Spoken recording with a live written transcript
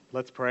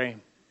Let's pray.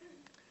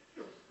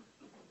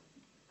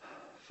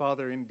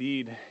 Father,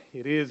 indeed,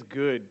 it is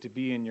good to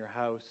be in your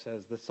house.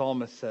 As the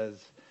psalmist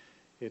says,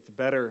 it's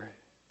better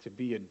to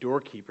be a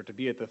doorkeeper, to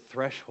be at the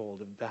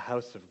threshold of the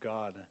house of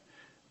God,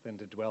 than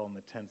to dwell in the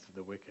tents of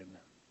the wicked.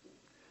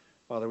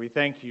 Father, we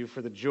thank you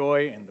for the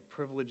joy and the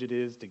privilege it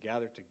is to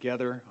gather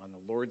together on the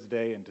Lord's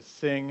Day and to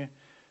sing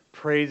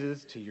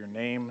praises to your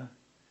name.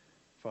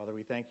 Father,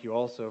 we thank you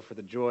also for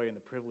the joy and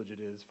the privilege it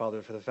is,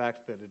 Father, for the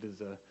fact that it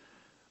is a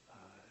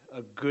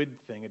good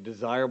thing, a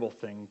desirable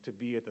thing to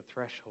be at the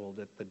threshold,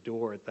 at the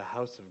door, at the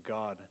house of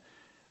God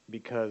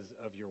because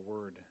of your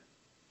word.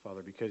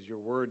 Father, because your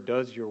word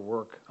does your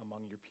work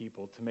among your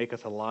people to make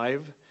us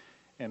alive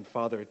and,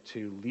 Father,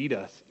 to lead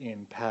us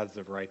in paths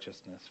of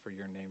righteousness for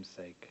your name's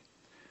sake.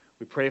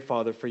 We pray,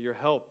 Father, for your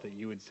help, that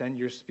you would send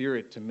your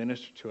Spirit to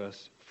minister to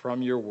us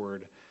from your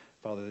word.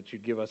 Father, that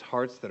you'd give us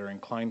hearts that are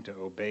inclined to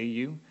obey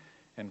you,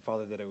 and,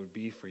 Father, that it would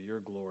be for your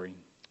glory.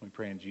 We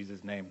pray in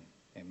Jesus' name.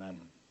 Amen.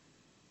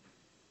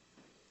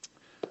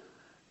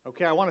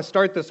 Okay, I want to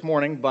start this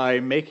morning by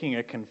making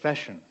a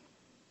confession.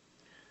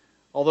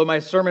 Although my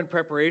sermon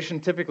preparation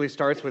typically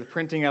starts with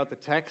printing out the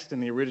text in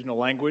the original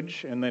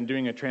language and then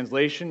doing a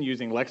translation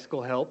using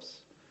lexical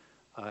helps,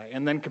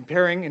 and then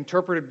comparing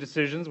interpretive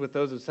decisions with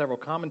those of several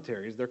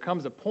commentaries, there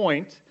comes a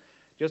point,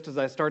 just as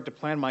I start to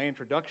plan my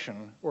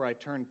introduction, where I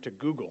turn to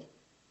Google.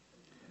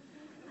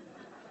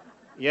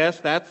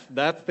 Yes, that's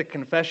the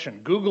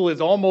confession. Google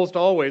is almost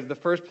always the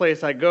first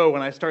place I go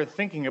when I start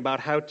thinking about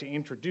how to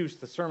introduce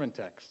the sermon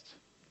text.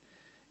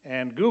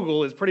 And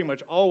Google is pretty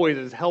much always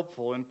as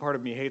helpful, and part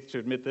of me hates to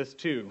admit this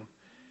too.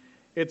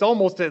 It's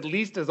almost at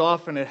least as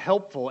often as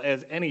helpful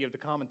as any of the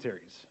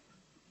commentaries.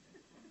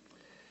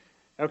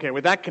 Okay,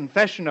 with that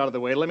confession out of the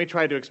way, let me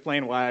try to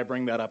explain why I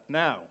bring that up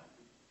now.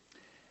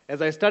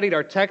 As I studied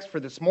our text for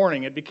this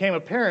morning, it became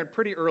apparent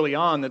pretty early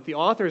on that the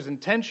author's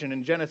intention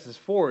in Genesis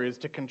 4 is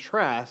to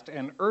contrast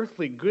an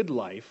earthly good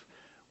life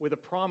with a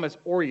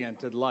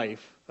promise-oriented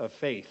life of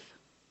faith.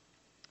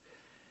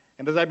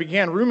 And as I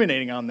began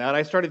ruminating on that,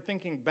 I started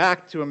thinking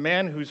back to a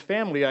man whose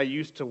family I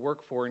used to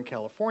work for in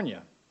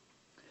California.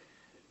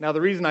 Now,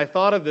 the reason I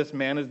thought of this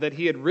man is that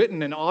he had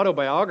written an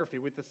autobiography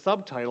with the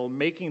subtitle,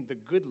 Making the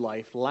Good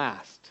Life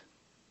Last.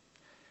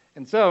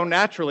 And so,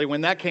 naturally,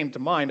 when that came to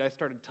mind, I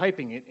started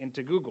typing it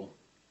into Google.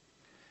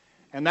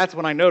 And that's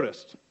when I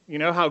noticed. You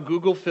know how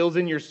Google fills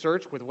in your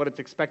search with what it's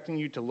expecting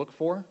you to look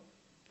for?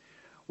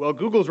 Well,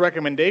 Google's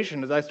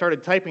recommendation as I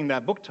started typing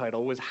that book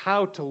title was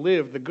How to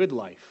Live the Good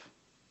Life.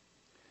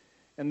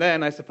 And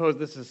then, I suppose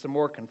this is some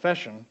more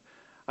confession,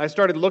 I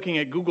started looking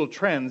at Google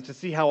Trends to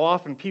see how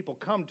often people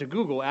come to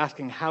Google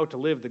asking how to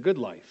live the good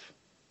life.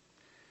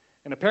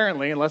 And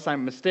apparently, unless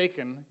I'm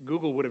mistaken,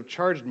 Google would have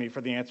charged me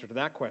for the answer to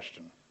that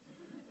question.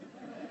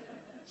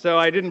 So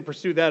I didn't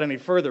pursue that any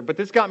further. But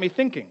this got me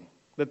thinking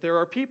that there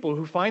are people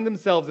who find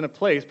themselves in a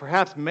place,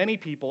 perhaps many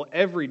people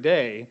every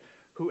day,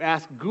 who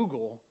ask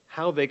Google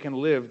how they can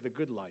live the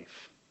good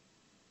life.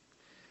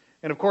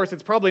 And of course,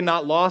 it's probably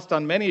not lost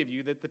on many of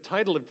you that the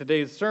title of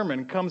today's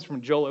sermon comes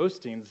from Joel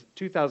Osteen's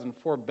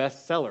 2004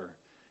 bestseller,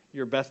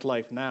 Your Best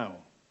Life Now.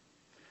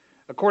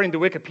 According to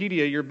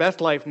Wikipedia, Your Best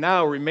Life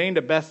Now remained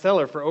a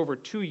bestseller for over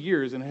 2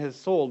 years and has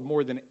sold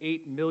more than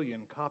 8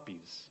 million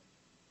copies.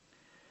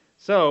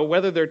 So,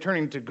 whether they're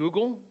turning to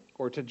Google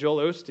or to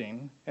Joel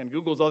Osteen, and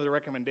Google's other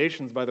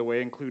recommendations, by the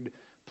way, include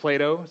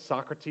Plato,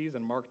 Socrates,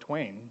 and Mark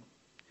Twain,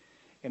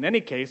 in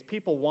any case,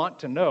 people want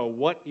to know,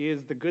 what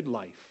is the good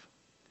life?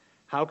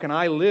 How can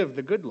I live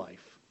the good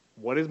life?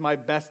 What is my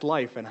best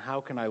life, and how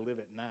can I live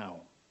it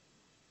now?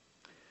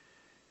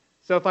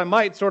 So if I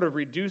might sort of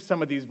reduce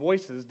some of these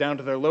voices down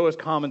to their lowest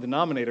common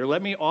denominator,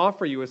 let me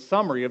offer you a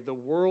summary of the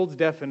world's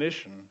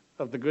definition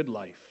of the good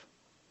life.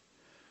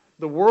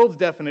 The world's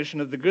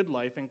definition of the good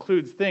life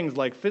includes things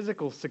like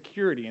physical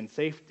security and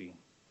safety,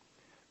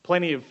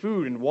 plenty of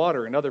food and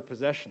water and other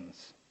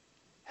possessions,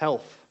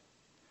 health,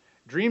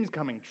 dreams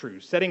coming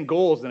true, setting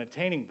goals and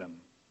attaining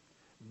them,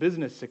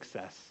 business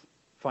success,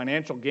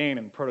 financial gain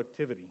and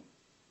productivity,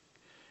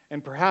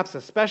 and perhaps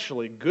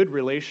especially good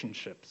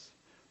relationships,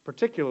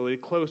 particularly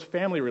close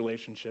family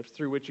relationships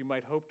through which you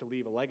might hope to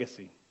leave a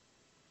legacy.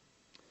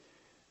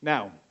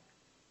 Now,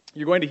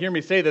 you're going to hear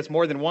me say this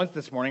more than once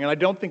this morning, and I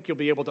don't think you'll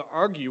be able to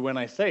argue when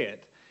I say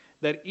it,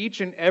 that each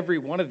and every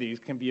one of these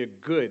can be a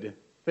good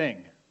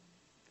thing.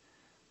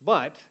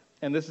 But,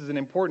 and this is an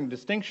important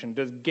distinction,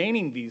 does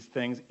gaining these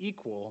things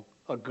equal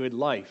a good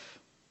life?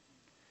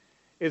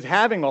 Is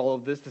having all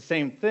of this the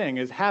same thing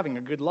as having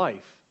a good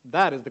life?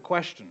 That is the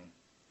question.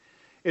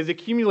 Is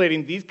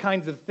accumulating these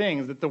kinds of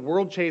things that the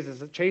world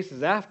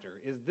chases after,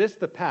 is this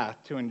the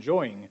path to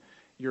enjoying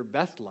your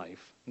best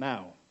life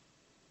now?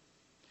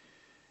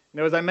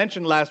 Now, as I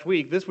mentioned last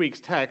week, this week's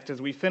text,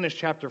 as we finish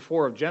chapter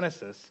 4 of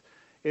Genesis,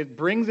 it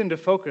brings into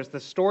focus the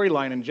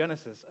storyline in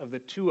Genesis of the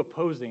two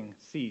opposing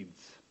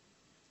seeds.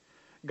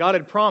 God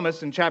had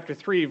promised in chapter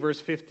 3,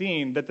 verse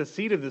 15, that the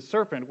seed of the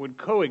serpent would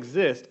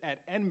coexist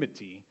at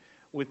enmity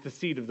with the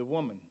seed of the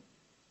woman.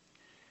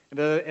 And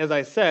as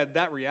I said,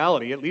 that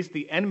reality, at least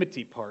the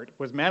enmity part,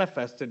 was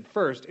manifested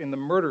first in the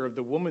murder of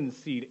the woman's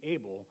seed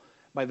Abel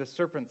by the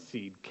serpent's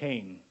seed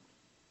Cain.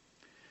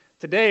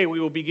 Today, we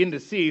will begin to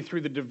see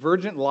through the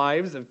divergent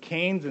lives of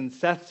Cain's and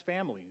Seth's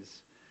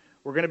families,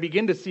 we're going to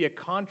begin to see a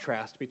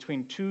contrast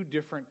between two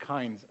different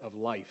kinds of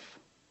life.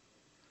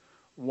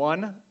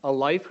 One, a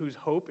life whose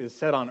hope is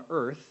set on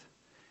earth,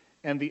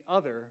 and the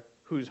other,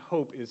 whose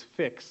hope is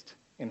fixed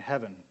in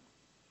heaven.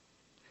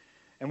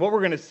 And what we're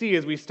going to see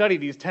as we study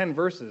these 10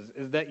 verses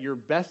is that your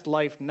best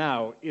life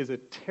now is a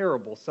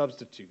terrible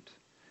substitute.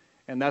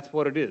 And that's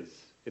what it is.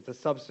 It's a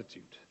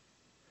substitute.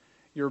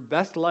 Your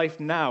best life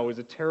now is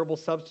a terrible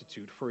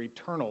substitute for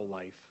eternal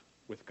life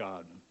with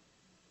God.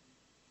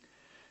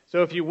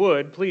 So if you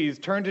would, please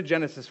turn to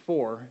Genesis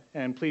 4,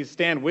 and please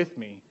stand with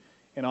me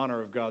in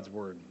honor of God's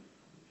word.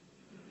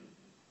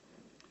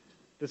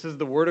 This is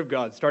the word of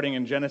God, starting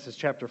in Genesis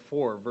chapter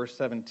 4, verse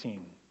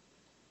 17.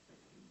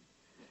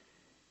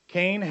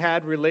 Cain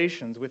had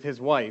relations with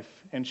his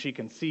wife, and she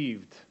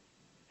conceived,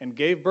 and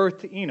gave birth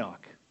to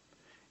Enoch.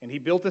 And he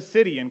built a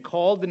city, and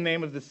called the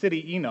name of the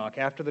city Enoch,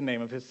 after the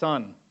name of his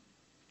son.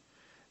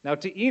 Now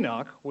to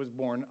Enoch was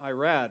born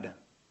Irad,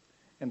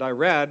 and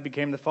Irad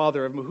became the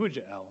father of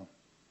Mehujael.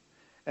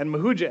 And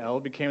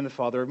Mehujael became the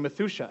father of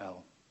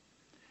Methushael.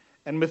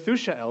 And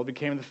Methushael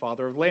became the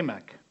father of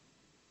Lamech.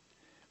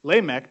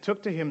 Lamech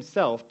took to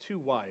himself 2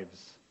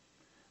 wives.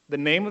 The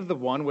name of the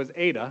one was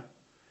Adah,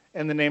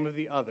 and the name of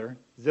the other,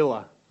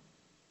 Zillah.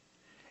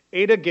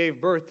 Adah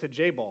gave birth to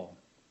Jabal.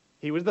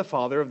 He was the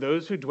father of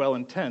those who dwell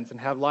in tents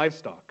and have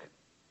livestock.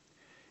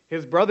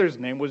 His brother's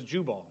name was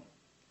Jubal.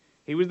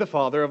 He was the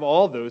father of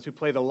all those who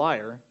play the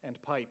lyre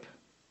and pipe.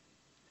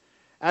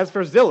 As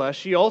for Zillah,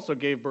 she also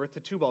gave birth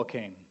to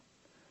Tubal-Cain,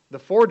 the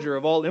forger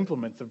of all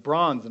implements of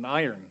bronze and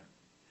iron.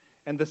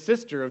 And the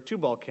sister of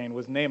Tubal-Cain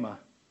was Naamah.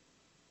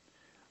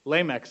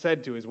 Lamech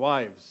said to his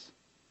wives,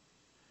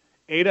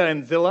 Adah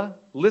and Zillah,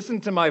 listen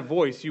to my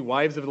voice, you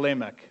wives of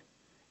Lamech.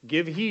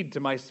 Give heed to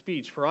my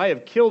speech, for I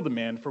have killed a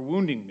man for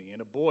wounding me,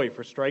 and a boy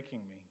for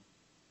striking me.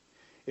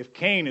 If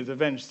Cain is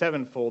avenged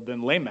 7-fold,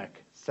 then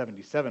Lamech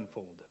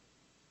 77-fold.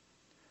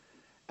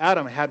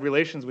 Adam had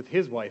relations with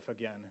his wife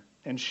again,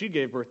 and she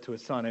gave birth to a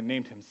son and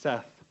named him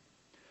Seth.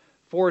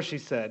 For, she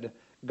said,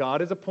 God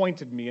has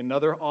appointed me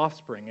another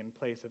offspring in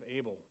place of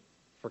Abel,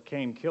 for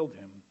Cain killed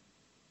him.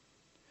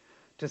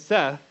 To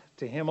Seth,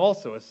 to him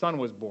also a son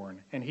was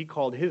born, and he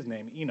called his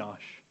name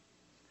Enosh.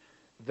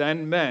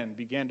 Then men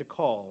began to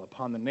call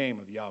upon the name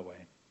of Yahweh.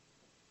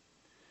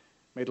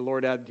 May the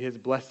Lord add his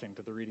blessing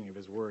to the reading of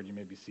his word. You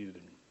may be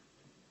seated.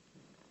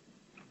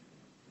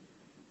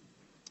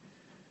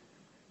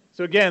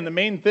 So again, the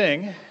main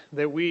thing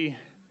that we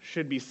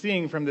should be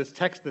seeing from this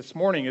text this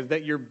morning is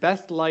that your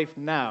best life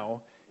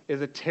now is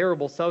a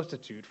terrible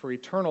substitute for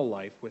eternal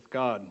life with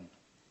God.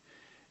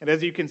 And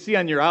as you can see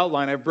on your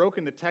outline, I've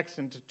broken the text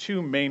into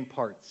 2 main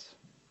parts.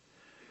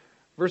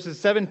 Verses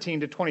 17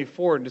 to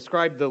 24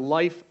 describe the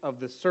life of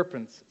the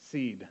serpent's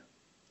seed.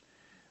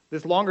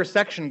 This longer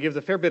section gives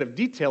a fair bit of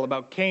detail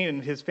about Cain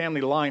and his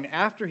family line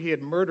after he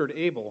had murdered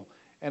Abel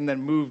and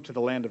then moved to the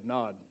land of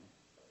Nod.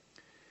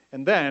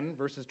 And then,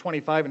 verses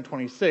 25 and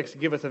 26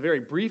 give us a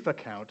very brief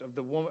account of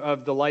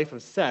the life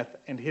of Seth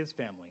and his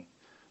family,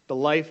 the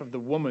life of the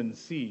woman's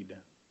seed,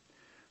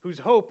 whose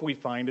hope we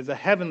find is a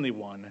heavenly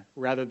one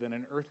rather than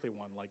an earthly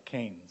one like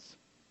Cain's.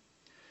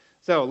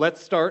 So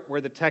let's start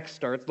where the text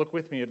starts. Look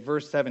with me at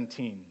verse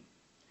 17.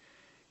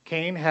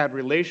 Cain had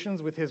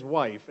relations with his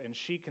wife, and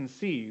she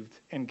conceived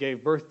and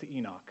gave birth to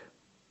Enoch.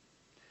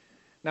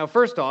 Now,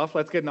 first off,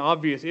 let's get an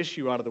obvious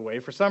issue out of the way.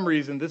 For some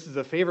reason, this is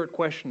a favorite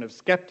question of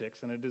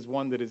skeptics, and it is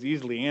one that is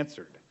easily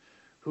answered.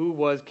 Who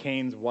was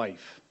Cain's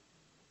wife?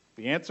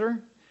 The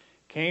answer?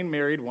 Cain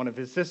married one of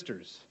his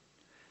sisters.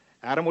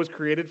 Adam was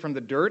created from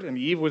the dirt, and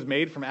Eve was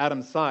made from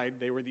Adam's side.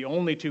 They were the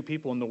only 2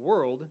 people in the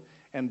world,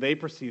 and they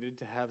proceeded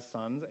to have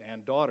sons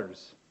and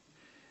daughters.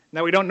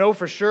 Now, we don't know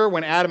for sure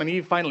when Adam and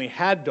Eve finally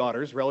had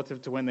daughters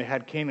relative to when they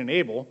had Cain and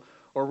Abel,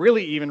 or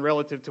really even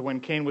relative to when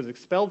Cain was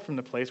expelled from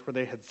the place where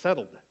they had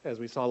settled, as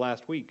we saw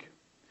last week.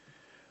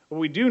 What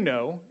we do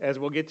know, as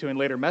we'll get to in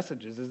later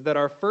messages, is that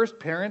our first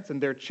parents and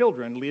their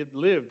children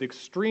lived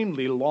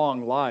extremely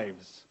long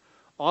lives,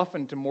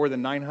 often to more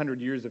than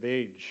 900 years of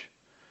age.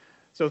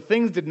 So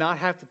things did not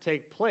have to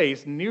take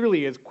place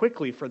nearly as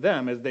quickly for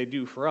them as they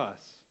do for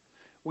us.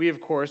 We, of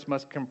course,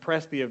 must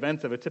compress the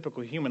events of a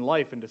typical human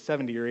life into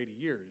 70 or 80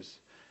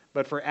 years.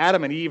 But for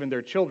Adam and Eve and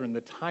their children,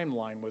 the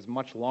timeline was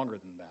much longer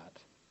than that.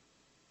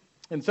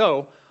 And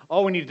so,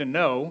 all we need to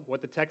know,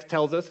 what the text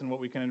tells us and what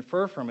we can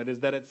infer from it, is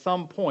that at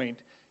some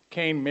point,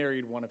 Cain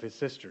married one of his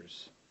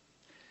sisters.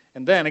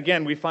 And then,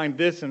 again, we find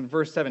this in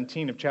verse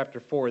 17 of chapter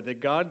 4, that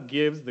God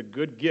gives the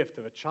good gift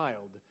of a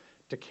child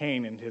to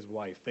Cain and his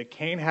wife. That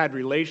Cain had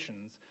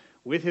relations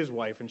with his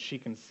wife, and she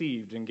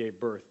conceived and gave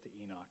birth to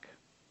Enoch.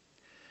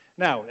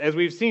 Now, as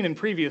we've seen in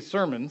previous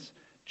sermons,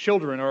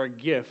 children are a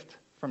gift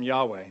from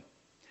Yahweh.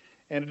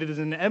 And it is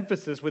an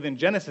emphasis within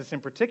Genesis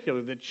in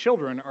particular that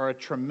children are a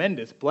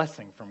tremendous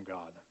blessing from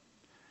God.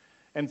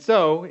 And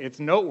so, it's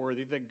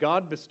noteworthy that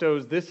God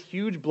bestows this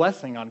huge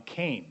blessing on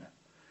Cain,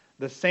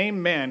 the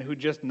same man who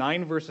just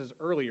 9 verses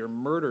earlier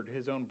murdered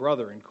his own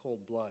brother in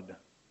cold blood.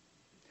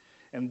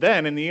 And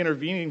then, in the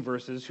intervening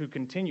verses, who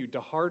continued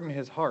to harden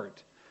his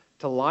heart,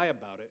 to lie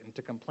about it, and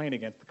to complain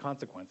against the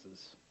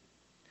consequences.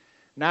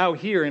 Now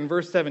here, in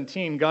verse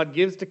 17, God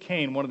gives to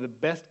Cain one of the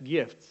best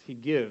gifts he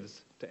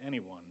gives to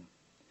anyone.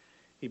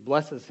 He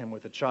blesses him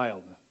with a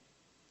child.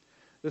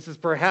 This is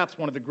perhaps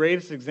one of the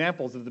greatest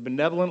examples of the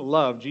benevolent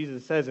love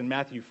Jesus says in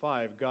Matthew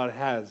 5 God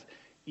has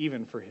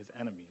even for his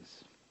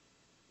enemies.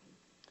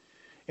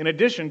 In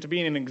addition to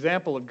being an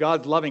example of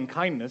God's loving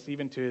kindness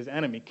even to his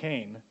enemy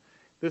Cain,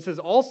 this is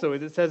also,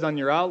 as it says on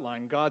your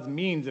outline, God's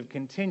means of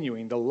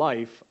continuing the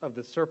life of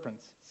the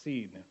serpent's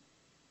seed.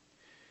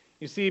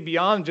 You see,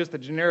 beyond just the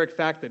generic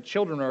fact that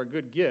children are a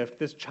good gift,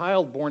 this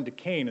child born to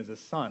Cain is a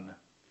son,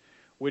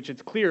 which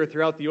it's clear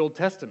throughout the Old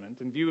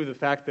Testament, in view of the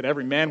fact that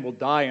every man will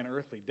die an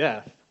earthly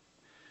death,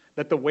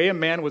 that the way a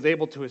man was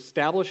able to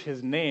establish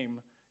his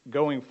name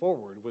going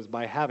forward was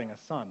by having a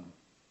son.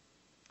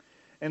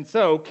 And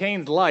so,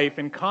 Cain's life,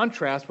 in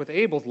contrast with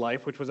Abel's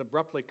life, which was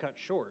abruptly cut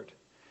short,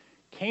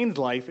 Cain's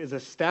life is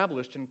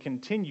established and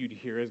continued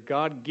here as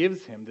God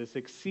gives him this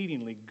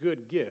exceedingly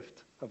good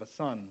gift of a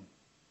son.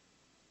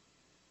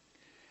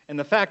 And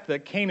the fact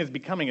that Cain is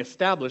becoming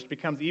established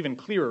becomes even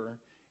clearer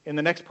in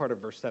the next part of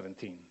verse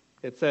 17.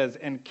 It says,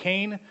 "And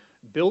Cain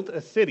built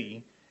a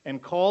city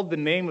and called the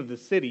name of the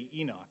city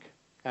Enoch,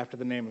 after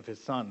the name of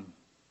his son."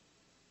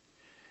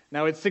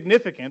 Now, it's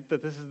significant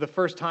that this is the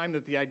first time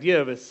that the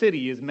idea of a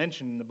city is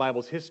mentioned in the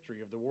Bible's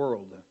history of the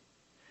world.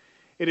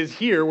 It is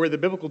here where the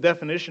biblical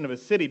definition of a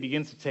city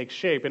begins to take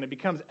shape, and it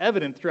becomes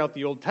evident throughout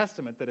the Old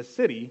Testament that a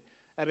city,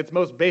 at its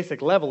most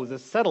basic level, is a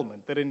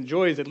settlement that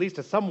enjoys at least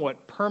a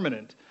somewhat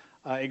permanent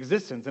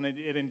existence, and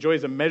it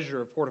enjoys a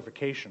measure of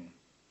fortification,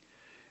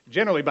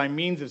 generally by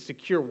means of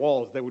secure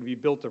walls that would be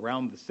built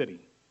around the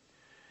city.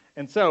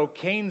 And so,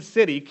 Cain's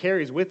city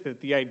carries with it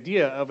the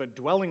idea of a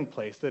dwelling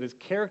place that is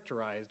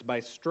characterized by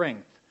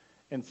strength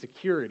and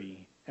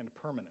security and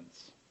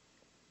permanence.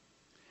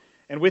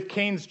 And with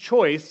Cain's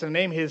choice to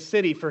name his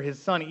city for his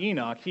son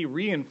Enoch, he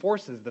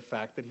reinforces the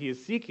fact that he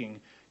is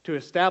seeking to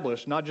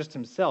establish not just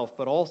himself,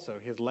 but also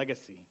his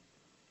legacy.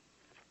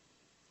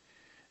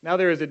 Now,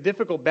 there is a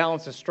difficult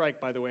balance to strike,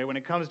 by the way, when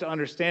it comes to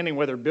understanding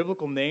whether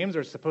biblical names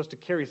are supposed to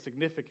carry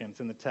significance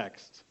in the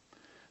text.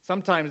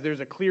 Sometimes there's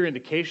a clear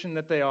indication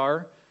that they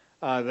are.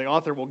 The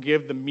author will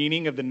give the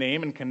meaning of the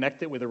name and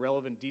connect it with a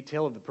relevant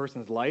detail of the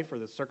person's life or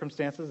the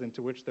circumstances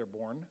into which they're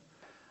born.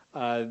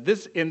 In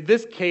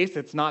this case,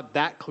 it's not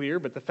that clear,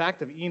 but the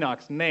fact of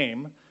Enoch's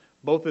name,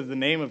 both as the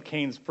name of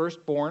Cain's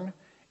firstborn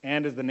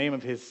and as the name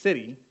of his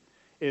city,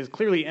 is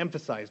clearly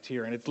emphasized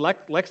here. And its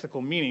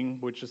lexical meaning,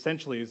 which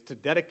essentially is to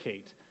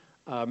dedicate,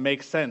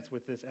 makes sense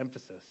with this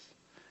emphasis.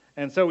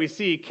 And so we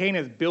see Cain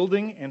is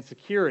building and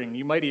securing,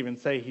 you might even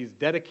say he's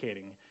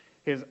dedicating,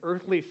 his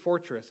earthly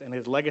fortress and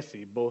his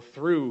legacy, both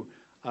through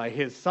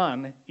his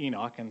son,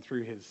 Enoch, and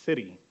through his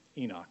city,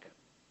 Enoch.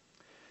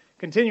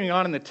 Continuing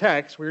on in the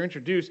text, we're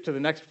introduced to the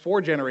next 4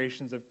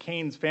 generations of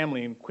Cain's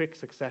family in quick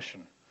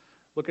succession.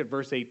 Look at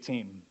verse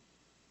 18.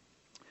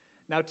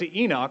 "Now to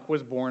Enoch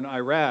was born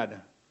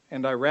Irad,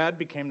 and Irad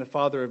became the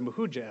father of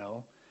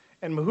Mehujael,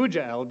 and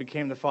Mehujael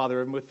became the father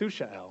of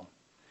Methushael,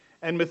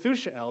 and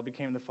Methushael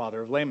became the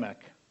father of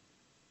Lamech."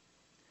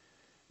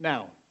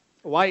 Now,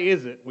 why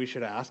is it, we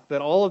should ask,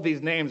 that all of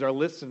these names are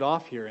listed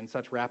off here in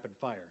such rapid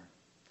fire?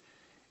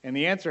 And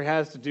the answer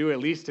has to do, at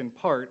least in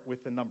part,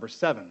 with the number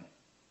 7.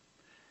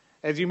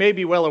 As you may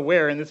be well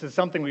aware, and this is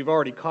something we've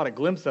already caught a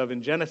glimpse of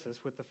in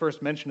Genesis with the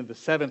first mention of the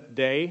 7th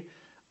day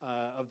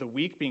of the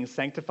week being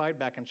sanctified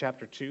back in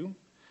chapter 2,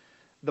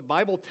 the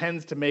Bible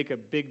tends to make a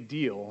big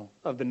deal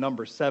of the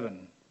number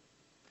 7.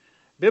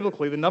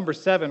 Biblically, the number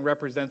 7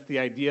 represents the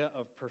idea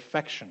of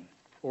perfection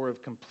or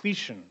of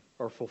completion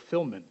or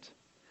fulfillment.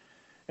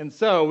 And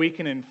so we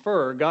can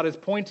infer God is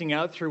pointing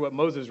out through what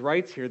Moses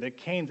writes here that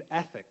Cain's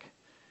ethic,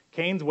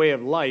 Cain's way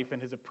of life,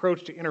 and his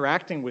approach to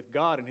interacting with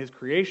God and his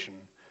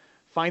creation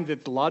finds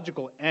its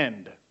logical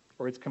end,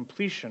 or its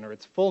completion, or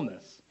its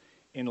fullness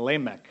in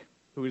Lamech,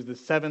 who is the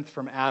 7th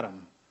from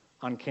Adam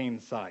on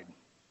Cain's side.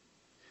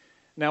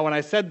 Now, when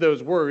I said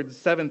those words,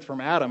 7th from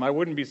Adam, I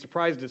wouldn't be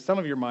surprised if some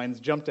of your minds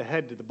jumped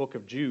ahead to the book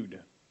of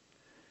Jude.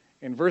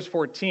 In verse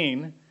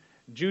 14,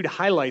 Jude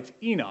highlights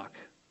Enoch,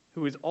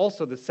 who is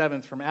also the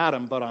 7th from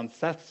Adam, but on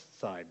Seth's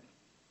side.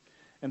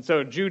 And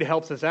so Jude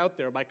helps us out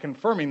there by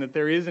confirming that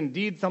there is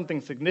indeed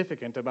something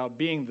significant about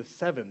being the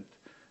 7th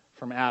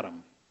from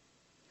Adam.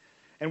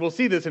 And we'll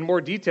see this in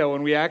more detail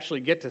when we actually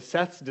get to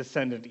Seth's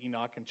descendant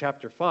Enoch in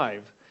chapter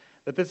 5,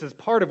 that this is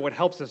part of what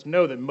helps us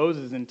know that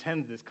Moses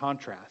intends this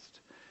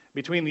contrast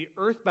between the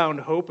earthbound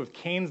hope of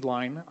Cain's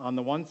line on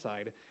the one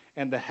side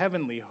and the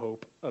heavenly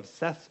hope of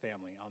Seth's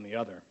family on the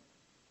other.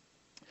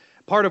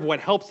 Part of what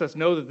helps us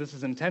know that this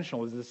is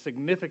intentional is the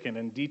significant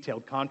and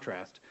detailed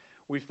contrast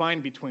we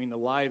find between the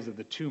lives of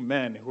the 2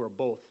 men who are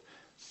both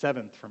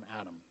 7th from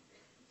Adam.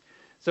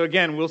 So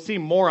again, we'll see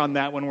more on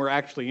that when we're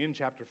actually in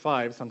chapter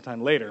 5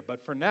 sometime later. But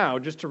for now,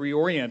 just to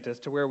reorient us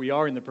to where we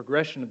are in the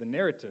progression of the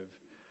narrative,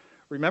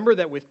 remember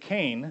that with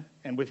Cain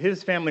and with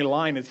his family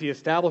line as he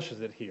establishes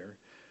it here,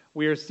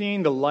 we are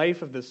seeing the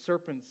life of the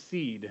serpent's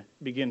seed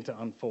begin to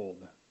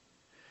unfold.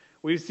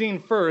 We've seen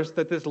first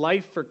that this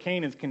life for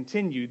Cain is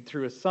continued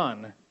through a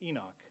son,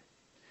 Enoch,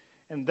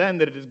 and then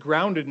that it is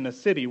grounded in a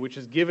city which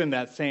is given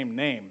that same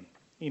name,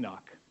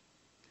 Enoch.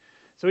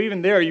 So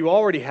even there, you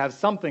already have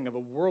something of a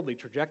worldly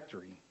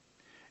trajectory.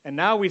 And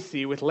now we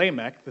see with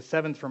Lamech, the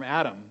seventh from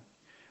Adam,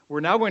 we're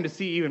now going to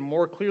see even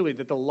more clearly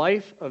that the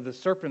life of the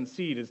serpent's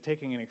seed is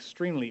taking an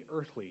extremely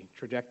earthly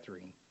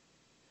trajectory.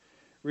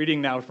 Reading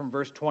now from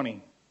verse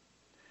 20.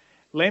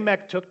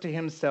 Lamech took to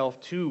himself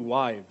 2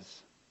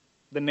 wives.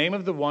 The name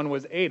of the one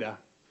was Adah,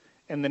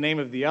 and the name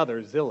of the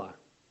other Zillah.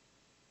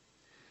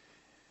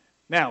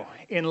 Now,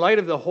 in light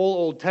of the whole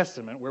Old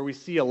Testament, where we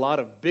see a lot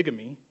of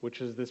bigamy,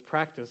 which is this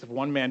practice of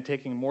one man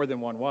taking more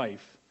than one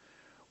wife,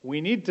 we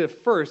need to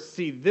first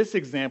see this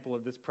example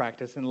of this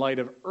practice in light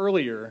of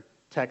earlier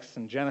texts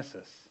in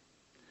Genesis.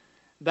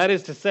 That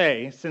is to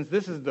say, since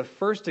this is the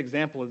first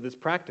example of this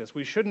practice,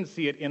 we shouldn't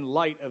see it in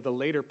light of the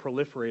later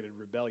proliferated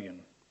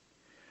rebellion.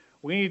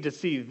 We need to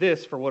see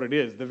this for what it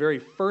is, the very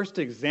first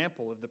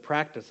example of the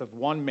practice of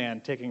one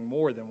man taking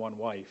more than one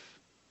wife.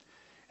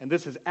 And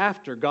this is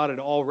after God had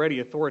already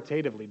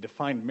authoritatively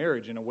defined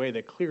marriage in a way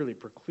that clearly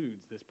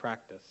precludes this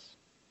practice.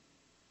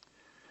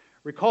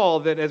 Recall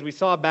that as we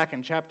saw back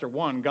in chapter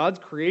 1, God's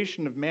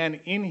creation of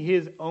man in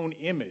his own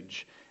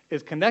image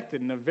is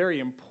connected in a very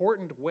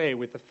important way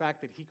with the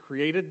fact that he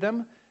created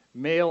them,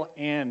 male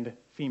and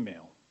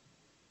female.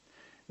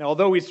 Now,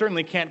 although we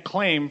certainly can't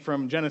claim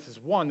from Genesis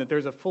 1 that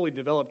there's a fully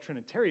developed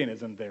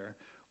Trinitarianism there,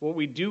 what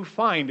we do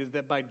find is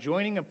that by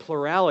joining a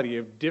plurality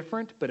of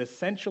different but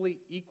essentially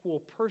equal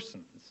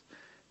persons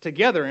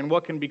together in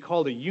what can be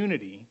called a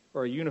unity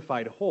or a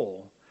unified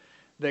whole,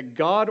 that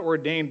God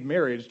ordained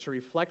marriage to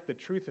reflect the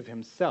truth of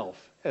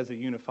himself as a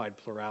unified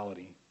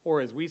plurality,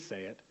 or as we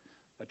say it,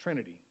 a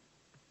trinity.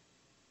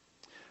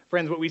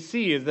 Friends, what we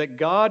see is that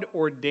God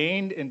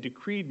ordained and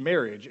decreed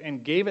marriage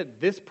and gave it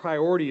this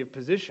priority of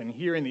position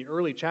here in the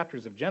early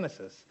chapters of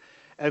Genesis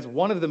as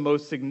one of the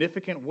most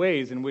significant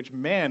ways in which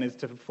man is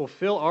to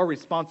fulfill our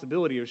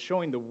responsibility of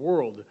showing the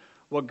world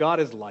what God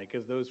is like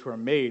as those who are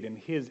made in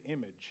his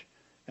image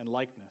and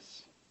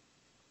likeness.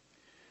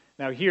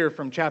 Now here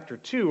from chapter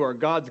 2 are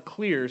God's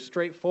clear,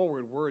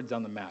 straightforward words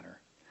on the matter.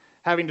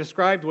 Having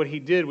described what he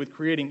did with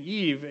creating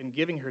Eve and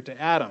giving her to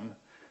Adam,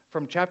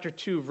 from chapter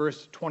 2,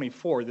 verse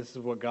 24, this is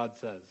what God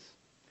says.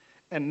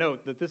 And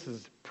note that this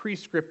is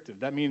prescriptive.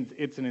 That means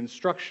it's an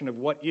instruction of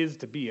what is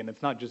to be, and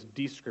it's not just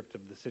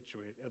descriptive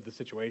of the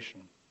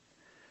situation.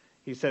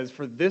 He says,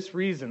 "For this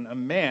reason, a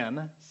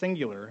man,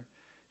 singular,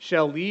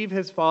 shall leave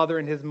his father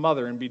and his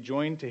mother and be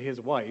joined to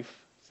his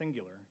wife,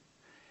 singular,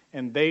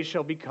 and they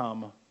shall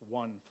become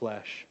one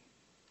flesh."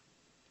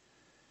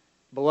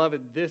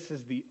 Beloved, this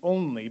is the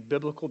only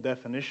biblical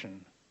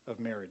definition of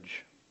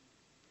marriage.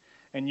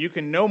 And you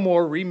can no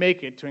more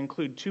remake it to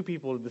include 2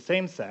 people of the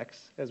same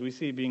sex, as we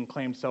see being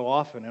claimed so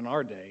often in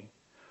our day,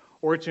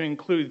 or to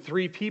include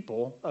 3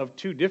 people of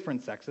 2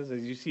 different sexes,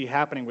 as you see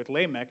happening with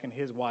Lamech and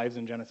his wives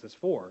in Genesis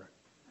 4.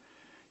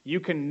 You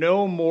can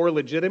no more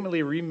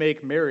legitimately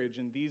remake marriage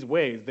in these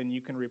ways than you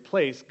can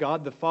replace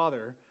God the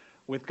Father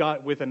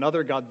with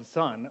another God the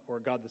Son or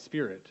God the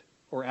Spirit,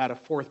 or add a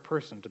 4th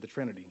person to the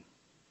Trinity.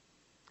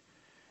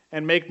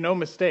 And make no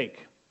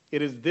mistake,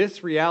 it is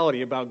this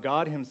reality about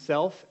God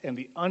himself and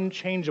the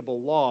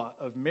unchangeable law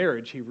of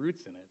marriage he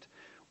roots in it,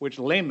 which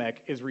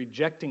Lamech is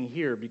rejecting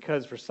here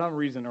because for some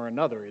reason or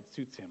another it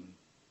suits him.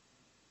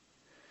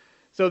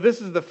 So this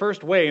is the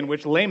first way in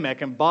which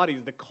Lamech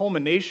embodies the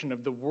culmination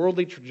of the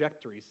worldly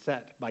trajectory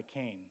set by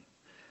Cain,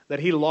 that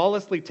he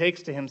lawlessly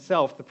takes to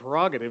himself the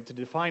prerogative to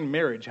define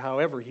marriage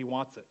however he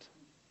wants it,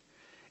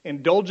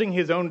 indulging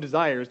his own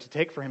desires to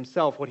take for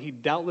himself what he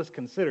doubtless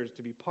considers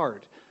to be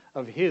part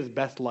of his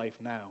best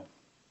life now.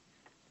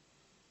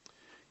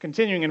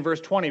 Continuing in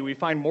verse 20, we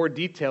find more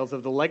details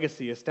of the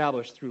legacy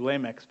established through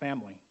Lamech's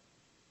family.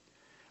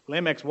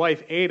 Lamech's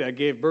wife Adah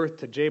gave birth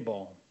to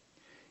Jabal.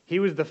 He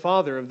was the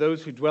father of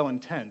those who dwell in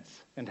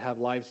tents and have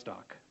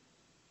livestock.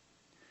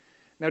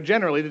 Now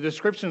generally, the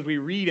descriptions we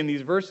read in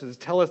these verses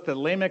tell us that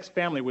Lamech's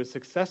family was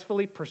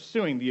successfully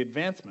pursuing the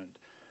advancement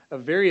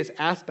of various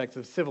aspects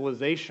of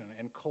civilization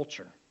and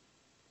culture.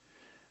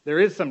 There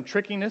is some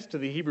trickiness to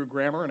the Hebrew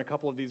grammar in a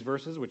couple of these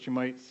verses, which you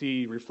might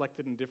see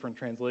reflected in different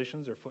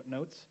translations or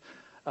footnotes.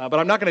 But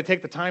I'm not going to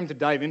take the time to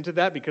dive into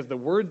that because the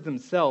words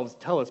themselves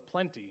tell us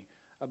plenty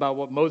about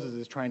what Moses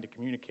is trying to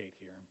communicate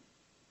here.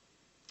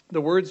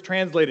 The words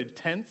translated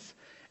tents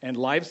and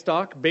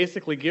livestock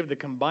basically give the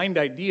combined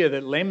idea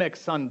that Lamech's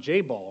son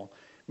Jabal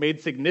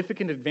made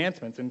significant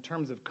advancements in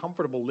terms of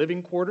comfortable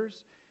living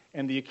quarters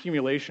and the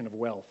accumulation of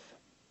wealth.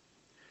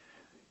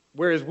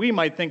 Whereas we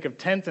might think of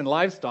tents and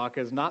livestock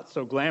as not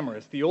so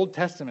glamorous, the Old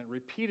Testament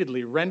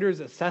repeatedly renders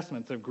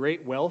assessments of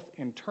great wealth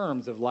in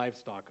terms of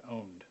livestock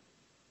owned.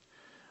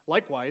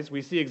 Likewise,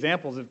 we see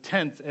examples of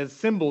tents as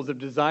symbols of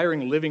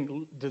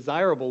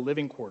desirable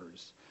living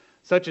quarters,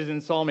 such as in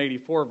Psalm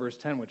 84, verse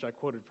 10, which I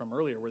quoted from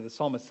earlier, where the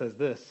psalmist says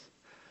this,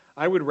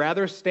 "I would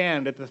rather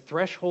stand at the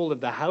threshold of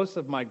the house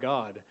of my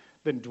God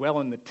than dwell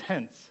in the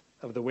tents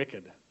of the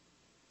wicked."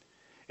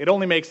 It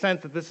only makes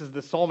sense that this is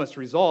the psalmist's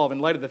resolve in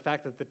light of the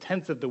fact that the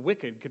tents of the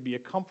wicked could be a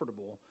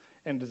comfortable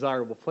and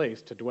desirable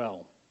place to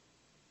dwell.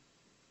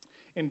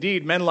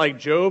 Indeed, men like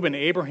Job and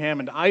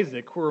Abraham and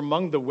Isaac, who were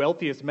among the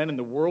wealthiest men in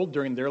the world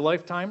during their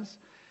lifetimes,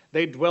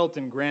 they dwelt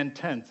in grand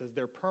tents as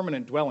their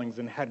permanent dwellings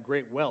and had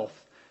great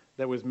wealth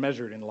that was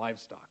measured in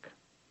livestock.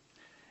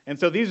 And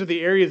so these are the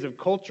areas of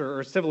culture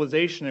or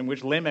civilization in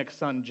which Lamech's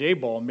son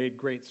Jabal made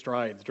great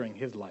strides during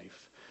his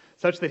life,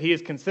 such that he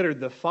is considered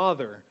the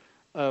father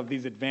of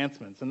these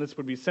advancements. And this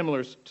would be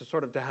similar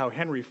to how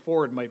Henry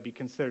Ford might be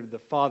considered the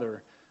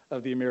father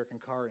of the American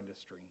car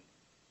industry.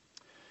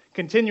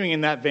 Continuing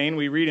in that vein,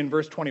 we read in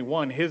verse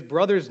 21, his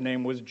brother's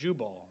name was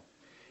Jubal.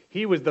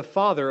 He was the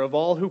father of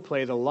all who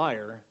play the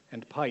lyre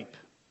and pipe.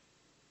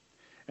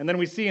 And then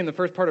we see in the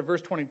first part of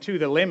verse 22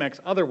 that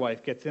Lamech's other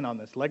wife gets in on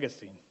this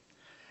legacy.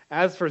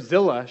 As for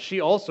Zillah, she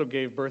also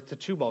gave birth to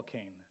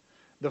Tubal-Cain,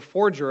 the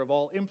forger of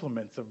all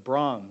implements of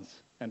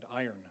bronze and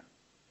iron.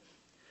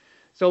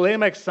 So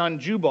Lamech's son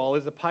Jubal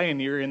is a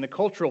pioneer in the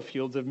cultural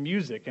fields of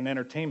music and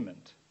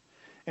entertainment.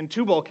 And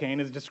Tubal-Cain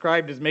is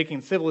described as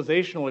making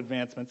civilizational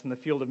advancements in the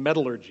field of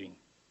metallurgy.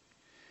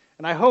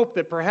 And I hope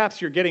that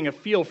perhaps you're getting a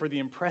feel for the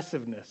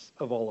impressiveness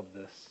of all of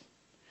this.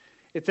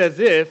 It's as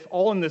if,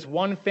 all in this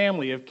one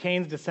family of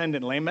Cain's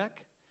descendant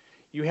Lamech,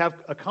 you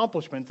have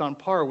accomplishments on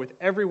par with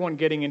everyone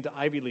getting into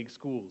Ivy League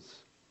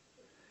schools,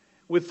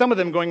 with some of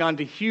them going on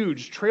to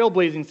huge,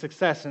 trailblazing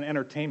success in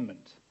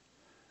entertainment,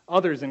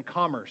 others in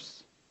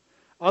commerce,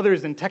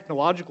 others in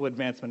technological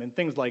advancement in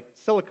things like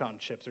silicon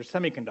chips or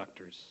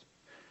semiconductors,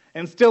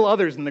 and still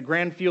others in the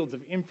grand fields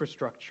of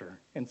infrastructure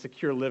and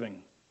secure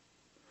living,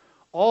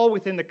 all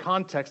within the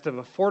context of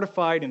a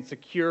fortified and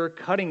secure,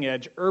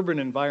 cutting-edge urban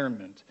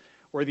environment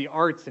where the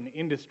arts and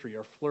industry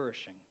are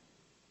flourishing.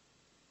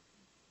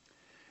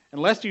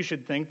 And lest you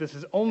should think this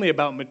is only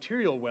about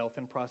material wealth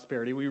and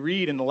prosperity, we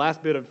read in the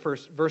last bit of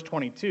verse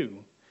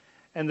 22,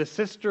 and the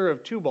sister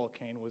of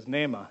Tubal-Cain was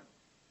Naamah.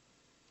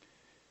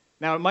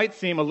 Now, it might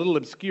seem a little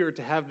obscure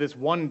to have this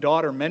one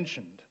daughter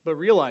mentioned, but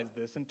realize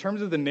this, in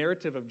terms of the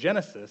narrative of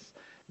Genesis,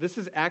 this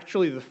is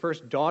actually the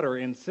first daughter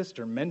and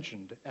sister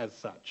mentioned as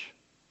such.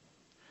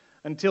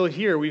 Until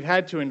here, we've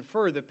had to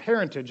infer the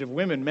parentage of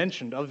women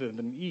mentioned other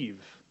than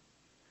Eve.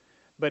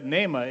 But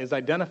Naamah is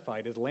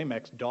identified as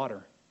Lamech's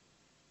daughter.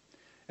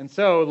 And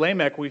so,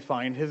 Lamech, we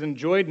find, has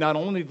enjoyed not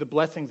only the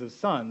blessings of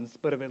sons,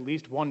 but of at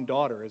least one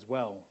daughter as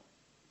well.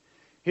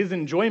 His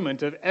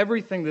enjoyment of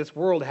everything this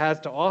world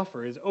has to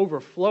offer is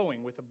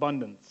overflowing with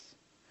abundance.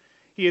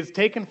 He has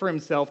taken for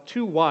himself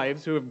 2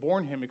 wives who have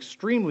borne him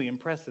extremely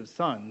impressive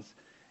sons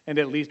and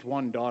at least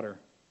one daughter.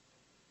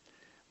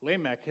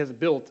 Lamech has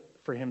built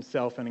for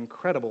himself an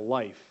incredible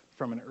life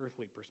from an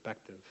earthly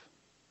perspective.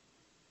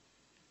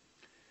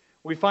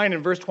 We find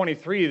in verse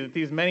 23 that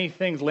these many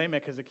things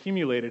Lamech has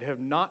accumulated have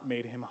not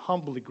made him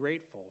humbly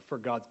grateful for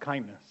God's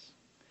kindness.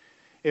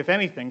 If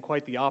anything,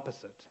 quite the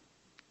opposite.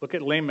 Look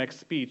at Lamech's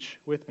speech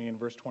with me in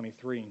verse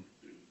 23.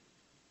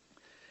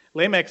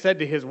 Lamech said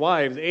to his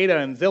wives, Adah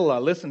and Zillah,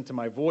 "Listen to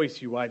my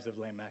voice, you wives of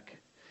Lamech.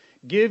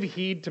 Give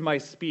heed to my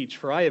speech,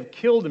 for I have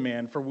killed a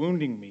man for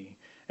wounding me,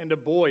 and a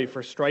boy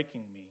for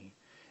striking me.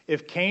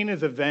 If Cain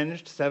is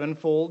avenged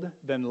 7-fold,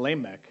 then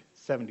Lamech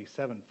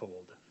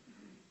 77-fold.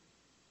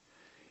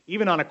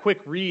 Even on a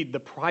quick read, the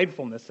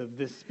pridefulness of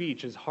this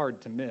speech is hard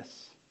to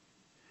miss.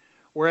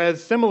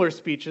 Whereas similar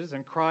speeches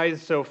and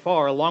cries so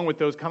far, along with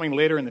those coming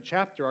later in the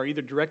chapter, are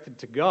either directed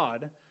to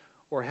God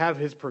or have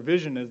his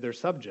provision as their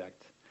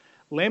subject,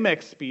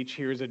 Lamech's speech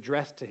here is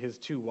addressed to his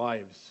 2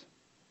 wives.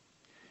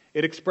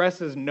 It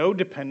expresses no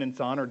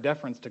dependence on or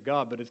deference to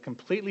God, but is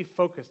completely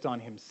focused on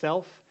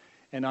himself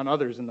and on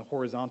others in the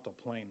horizontal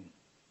plane.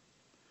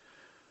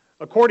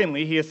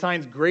 Accordingly, he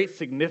assigns great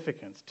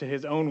significance to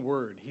his own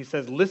word. He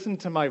says, "Listen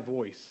to my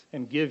voice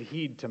and give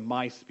heed to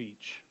my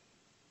speech."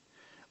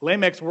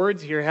 Lamech's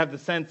words here have the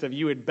sense of,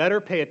 you had better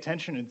pay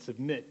attention and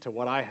submit to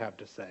what I have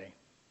to say.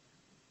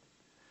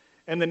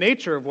 And the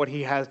nature of what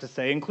he has to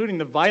say, including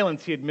the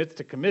violence he admits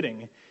to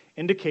committing,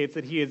 indicates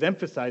that he is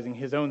emphasizing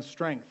his own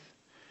strength,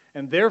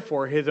 and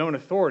therefore his own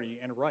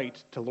authority and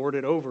right to lord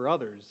it over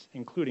others,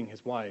 including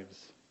his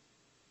wives.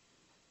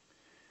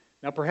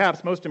 Now,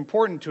 perhaps most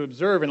important to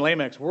observe in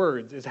Lamech's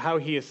words is how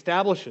he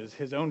establishes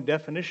his own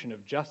definition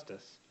of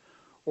justice,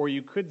 or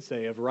you could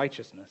say of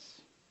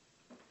righteousness.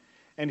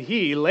 And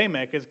he,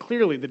 Lamech, is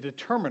clearly the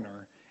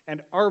determiner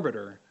and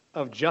arbiter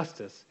of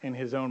justice in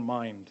his own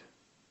mind.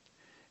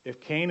 If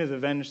Cain is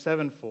avenged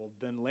 7-fold,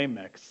 then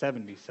Lamech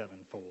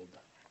 77-fold.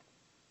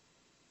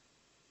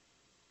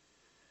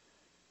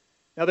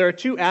 Now, there are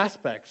 2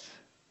 aspects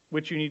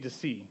which you need to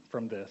see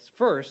from this.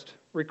 First,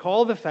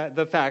 recall the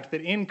fact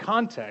that in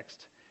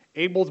context,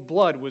 Abel's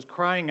blood was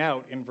crying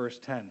out in verse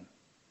 10.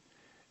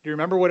 Do you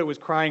remember what it was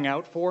crying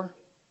out for?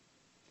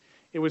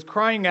 It was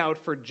crying out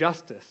for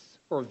justice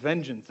or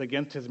vengeance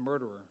against his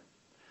murderer,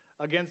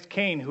 against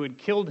Cain who had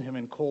killed him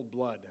in cold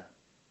blood.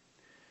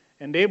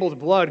 And Abel's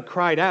blood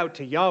cried out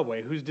to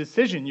Yahweh, whose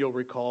decision, you'll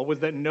recall, was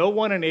that no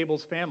one in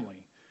Abel's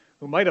family,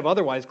 who might have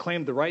otherwise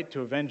claimed the right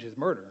to avenge his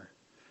murder,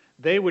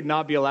 they would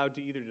not be allowed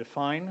to either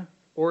define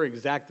or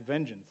exact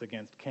vengeance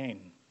against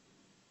Cain.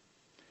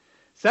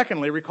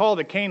 Secondly, recall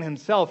that Cain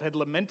himself had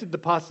lamented the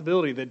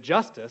possibility that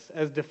justice,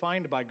 as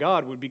defined by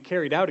God, would be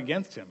carried out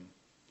against him.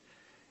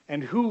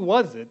 And who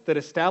was it that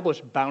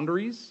established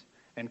boundaries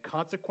and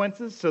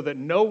consequences so that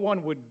no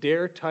one would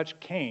dare touch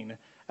Cain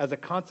as a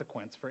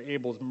consequence for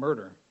Abel's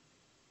murder?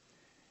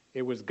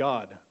 It was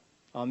God,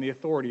 on the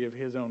authority of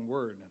his own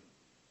word.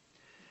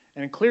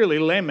 And clearly,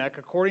 Lamech,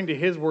 according to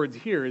his words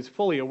here, is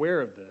fully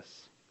aware of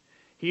this.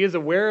 He is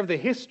aware of the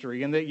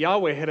history and that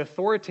Yahweh had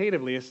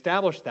authoritatively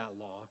established that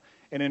law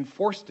and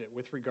enforced it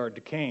with regard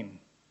to Cain.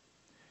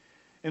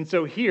 And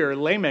so here,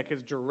 Lamech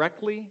is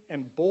directly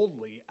and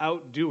boldly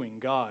outdoing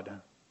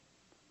God.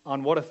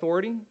 On what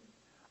authority?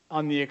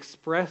 On the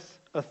express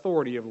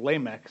authority of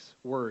Lamech's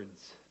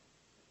words.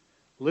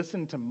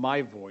 Listen to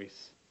my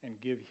voice and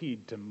give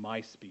heed to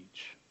my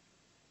speech.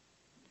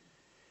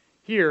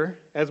 Here,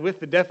 as with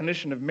the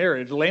definition of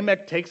marriage,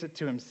 Lamech takes it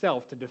to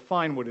himself to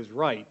define what is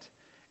right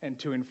and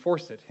to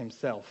enforce it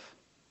himself.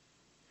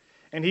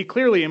 And he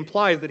clearly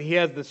implies that he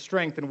has the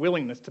strength and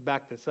willingness to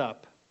back this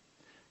up,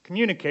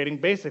 communicating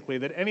basically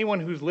that anyone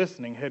who's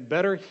listening had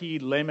better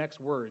heed Lamech's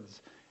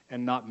words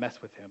and not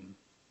mess with him.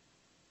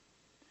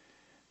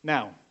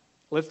 Now,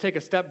 let's take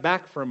a step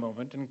back for a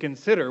moment and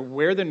consider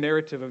where the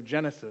narrative of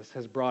Genesis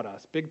has brought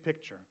us, big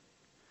picture.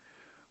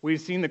 We've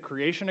seen the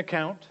creation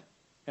account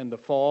and the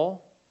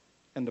fall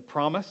and the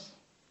promise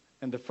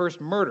and the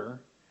first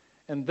murder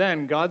and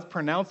then God's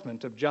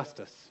pronouncement of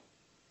justice.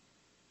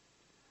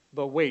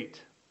 But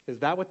wait, is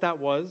that what that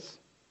was?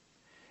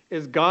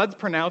 Is God's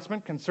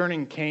pronouncement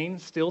concerning Cain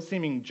still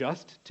seeming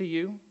just to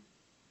you?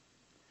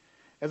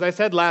 As I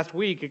said last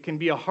week, it can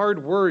be a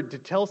hard word to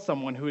tell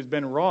someone who has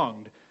been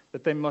wronged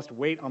that they must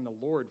wait on the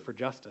Lord for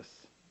justice.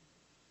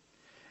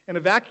 In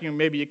a vacuum,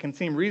 maybe it can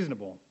seem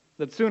reasonable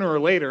that sooner or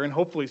later, and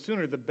hopefully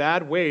sooner, the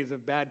bad ways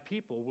of bad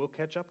people will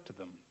catch up to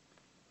them.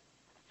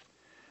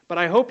 But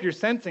I hope you're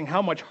sensing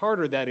how much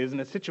harder that is in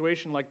a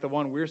situation like the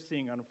one we're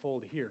seeing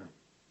unfold here.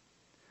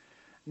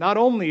 Not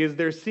only is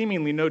there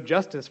seemingly no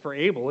justice for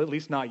Abel, at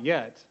least not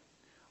yet,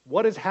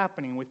 what is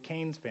happening with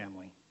Cain's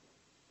family?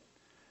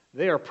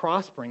 They are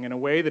prospering in a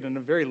way that in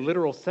a very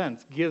literal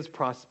sense gives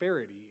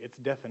prosperity its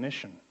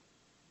definition.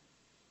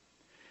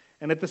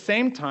 And at the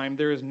same time,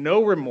 there is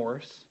no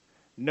remorse,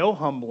 no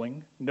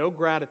humbling, no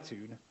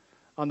gratitude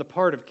on the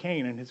part of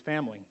Cain and his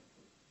family.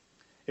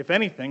 If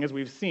anything, as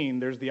we've seen,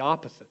 there's the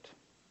opposite.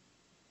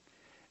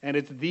 And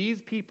it's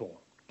these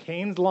people,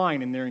 Cain's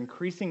line in their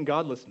increasing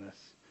godlessness,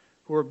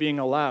 who are being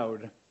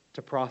allowed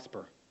to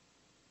prosper.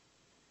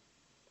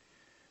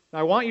 Now,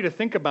 I want you to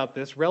think about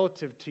this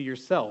relative to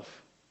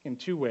yourself in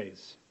two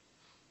ways.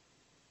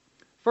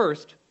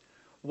 First,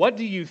 what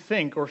do you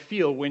think or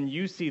feel when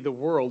you see the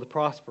world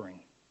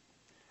prospering?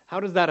 How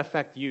does that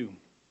affect you?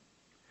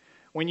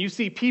 When you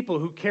see people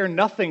who care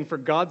nothing for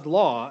God's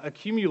law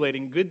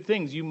accumulating good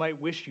things you might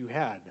wish you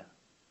had,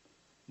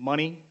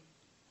 money,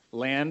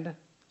 land,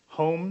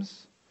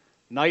 homes,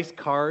 nice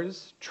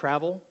cars,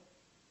 travel,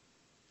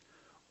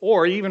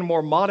 or even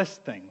more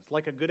modest things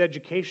like a good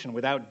education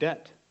without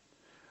debt,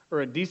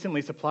 or a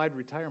decently supplied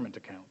retirement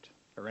account,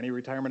 or any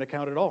retirement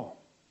account at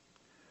all,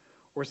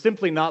 or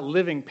simply not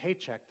living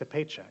paycheck to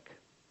paycheck.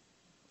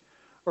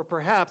 Or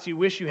perhaps you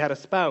wish you had a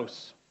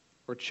spouse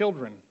or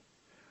children,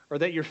 or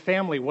that your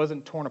family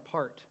wasn't torn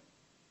apart.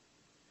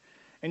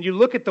 And you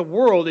look at the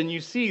world and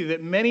you see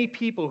that many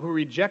people who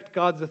reject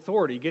God's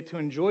authority get to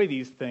enjoy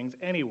these things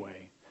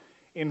anyway,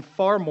 in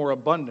far more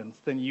abundance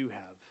than you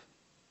have.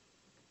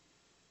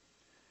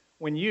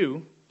 When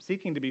you,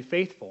 seeking to be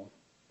faithful,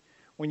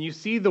 when you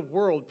see the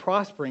world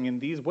prospering in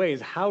these ways,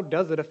 how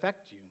does it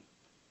affect you?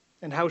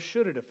 And how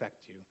should it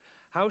affect you?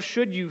 How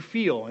should you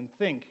feel and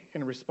think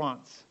in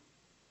response?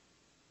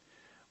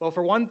 Well,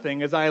 for one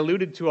thing, as I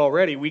alluded to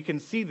already, we can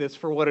see this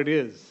for what it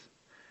is.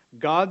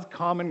 God's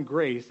common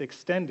grace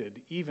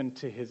extended even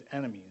to his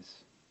enemies.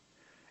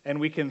 And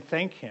we can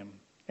thank him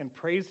and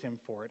praise him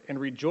for it and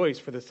rejoice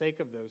for the sake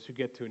of those who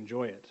get to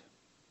enjoy it.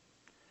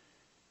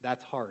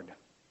 That's hard,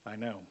 I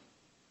know.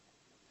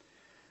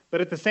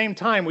 But at the same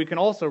time, we can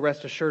also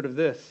rest assured of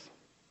this,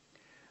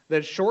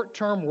 that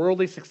short-term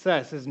worldly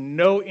success is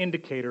no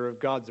indicator of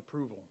God's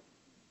approval.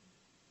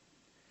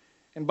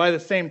 And by the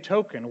same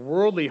token,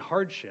 worldly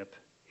hardship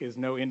is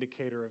no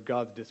indicator of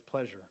God's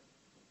displeasure.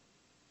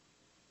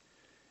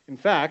 In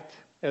fact,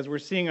 as we're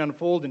seeing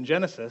unfold in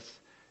Genesis,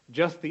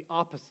 just the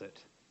opposite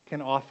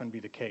can often be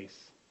the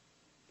case.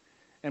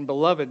 And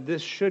beloved,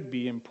 this should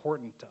be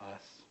important to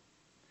us.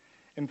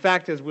 In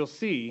fact, as we'll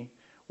see,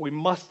 we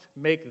must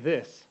make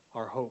this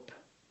our hope.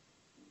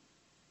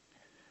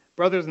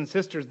 Brothers and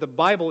sisters, the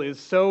Bible is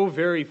so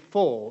very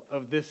full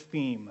of this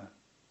theme.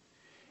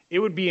 it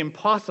would be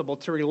impossible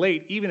to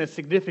relate even a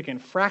significant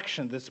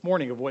fraction this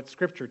morning of what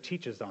Scripture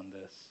teaches on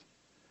this.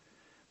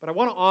 But I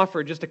want to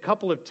offer just a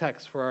couple of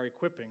texts for our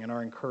equipping and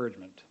our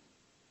encouragement.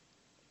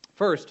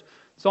 First,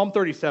 Psalm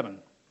 37.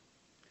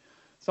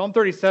 Psalm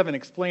 37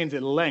 explains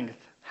at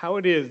length how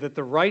it is that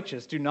the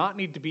righteous do not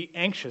need to be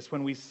anxious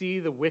when we see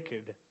the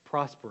wicked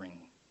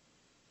prospering.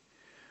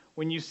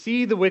 When you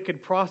see the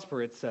wicked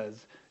prosper, it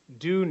says,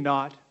 do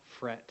not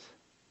fret.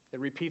 It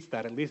repeats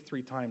that at least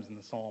 3 times in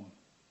the psalm.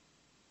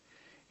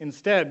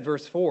 Instead,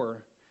 verse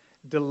 4,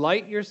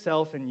 delight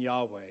yourself in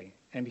Yahweh,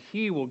 and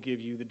He will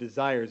give you the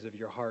desires of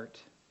your heart.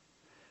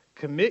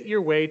 Commit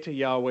your way to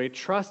Yahweh,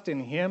 trust in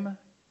Him,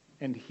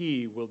 and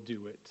He will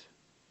do it.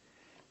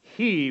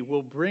 He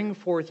will bring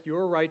forth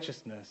your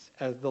righteousness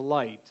as the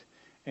light,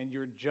 and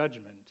your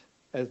judgment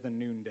as the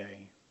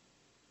noonday.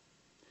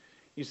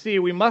 You see,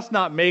 we must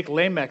not make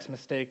Lamech's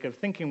mistake of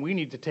thinking we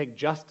need to take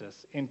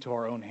justice into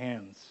our own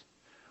hands,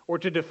 or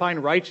to define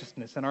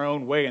righteousness in our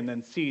own way and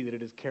then see that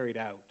it is carried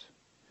out.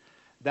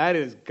 That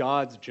is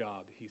God's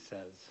job, he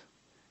says,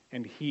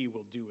 and He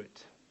will do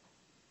it.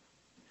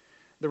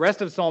 The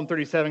rest of Psalm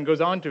 37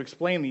 goes on to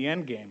explain the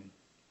end game.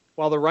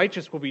 While the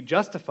righteous will be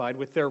justified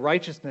with their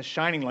righteousness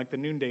shining like the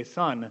noonday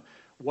sun,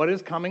 what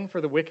is coming for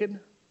the wicked?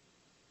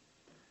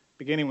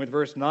 Beginning with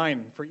verse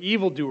 9, for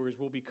evildoers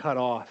will be cut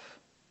off.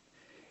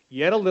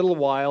 Yet a little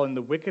while, and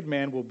the wicked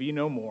man will be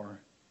no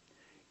more.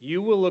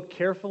 You will look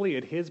carefully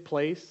at his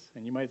place,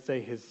 and you might say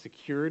his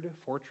secured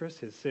fortress,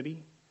 his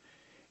city,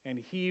 and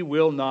he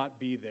will not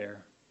be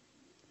there.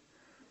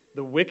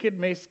 The wicked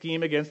may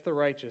scheme against the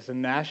righteous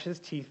and gnash his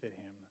teeth at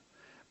him,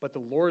 but the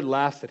Lord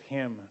laughs at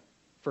him,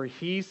 for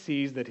He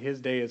sees that his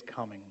day is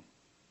coming.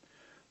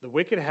 The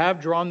wicked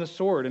have drawn the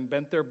sword and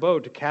bent their bow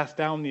to cast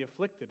down the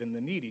afflicted and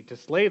the needy, to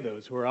slay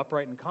those who are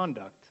upright in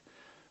conduct.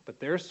 But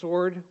their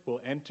sword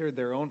will enter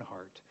their own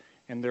heart,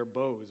 and their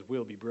bows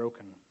will be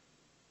broken.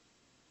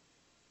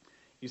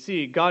 You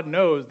see, God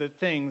knows that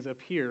things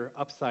appear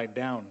upside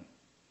down,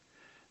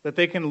 that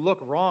they can look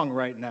wrong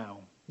right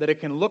now, that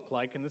it can look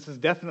like, and this is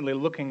definitely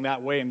looking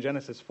that way in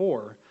Genesis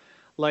 4,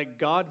 like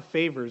God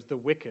favors the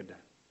wicked,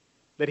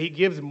 that He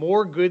gives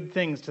more good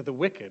things to the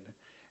wicked,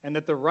 and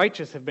that the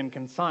righteous have been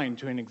consigned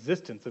to an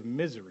existence of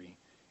misery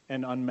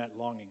and unmet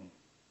longing.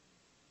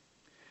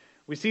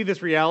 We see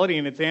this reality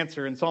in its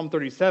answer in Psalm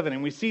 37,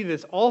 and we see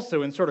this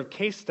also in sort of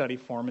case study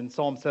form in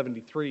Psalm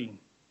 73.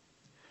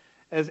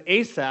 As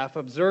Asaph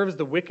observes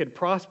the wicked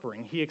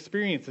prospering, he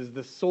experiences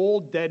the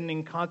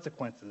soul-deadening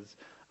consequences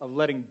of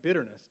letting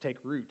bitterness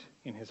take root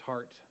in his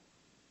heart.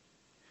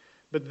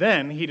 But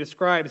then he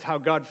describes how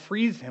God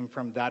frees him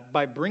from that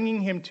by bringing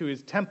him to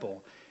His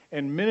temple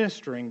and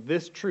ministering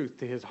this truth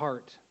to his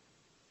heart,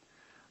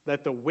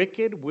 that the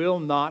wicked will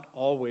not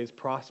always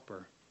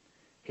prosper.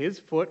 His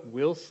foot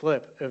will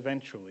slip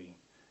eventually,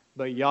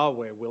 but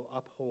Yahweh will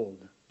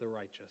uphold the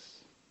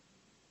righteous.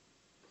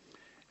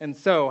 And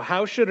so,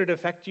 how should it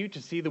affect you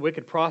to see the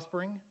wicked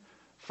prospering?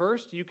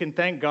 First, you can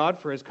thank God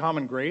for His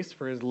common grace,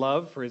 for His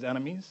love for His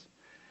enemies.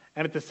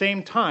 And at the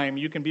same time,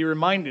 you can be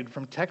reminded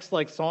from texts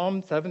like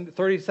Psalm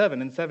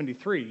 37 and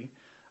 73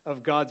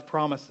 of God's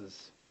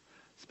promises,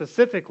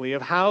 specifically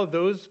of how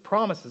those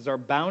promises are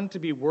bound to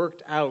be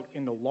worked out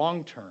in the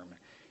long term,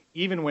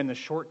 even when the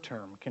short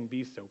term can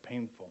be so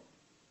painful.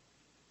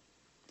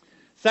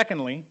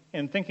 Secondly,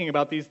 in thinking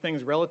about these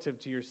things relative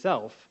to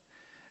yourself,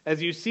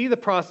 as you see the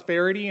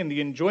prosperity and the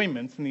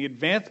enjoyments and the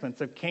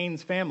advancements of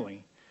Cain's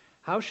family,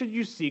 how should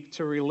you seek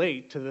to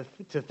relate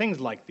to things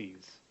like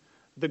these,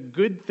 the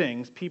good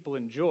things people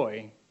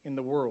enjoy in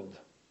the world?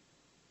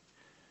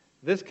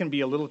 This can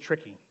be a little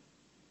tricky.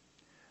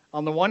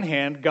 On the one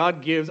hand,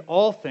 God gives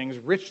all things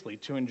richly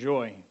to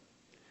enjoy.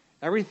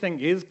 Everything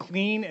is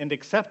clean and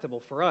acceptable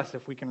for us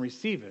if we can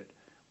receive it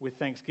with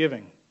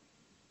thanksgiving.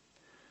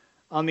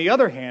 On the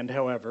other hand,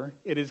 however,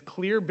 it is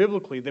clear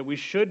biblically that we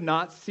should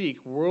not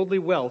seek worldly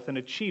wealth and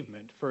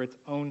achievement for its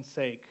own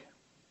sake.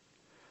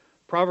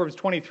 Proverbs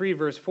 23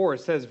 verse 4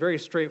 says very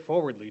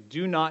straightforwardly,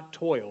 do not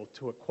toil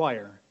to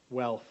acquire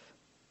wealth.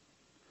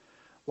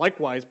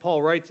 Likewise,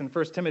 Paul writes in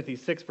 1 Timothy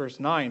 6 verse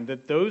 9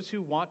 that those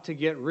who want to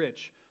get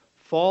rich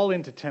fall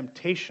into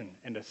temptation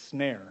and a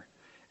snare,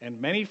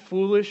 and many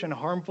foolish and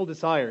harmful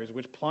desires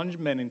which plunge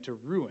men into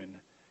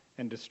ruin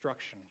and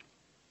destruction.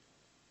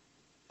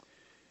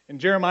 In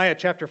Jeremiah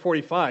chapter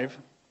 45,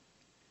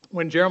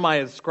 when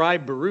Jeremiah's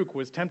scribe Baruch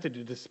was tempted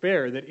to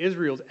despair that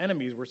Israel's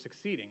enemies were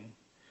succeeding,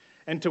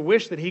 and to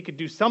wish that he could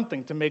do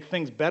something to make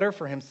things better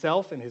for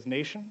himself and his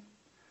nation,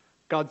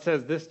 God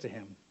says this to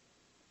him,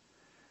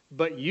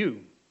 "But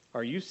you,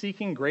 are you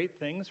seeking great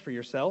things for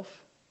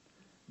yourself?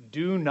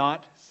 Do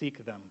not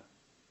seek them.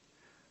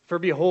 For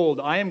behold,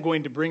 I am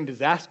going to bring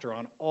disaster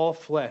on all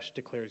flesh,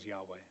 declares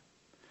Yahweh.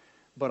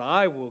 But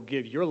I will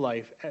give your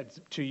life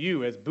to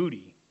you as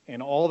booty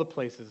in all the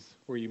places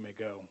where you may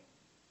go."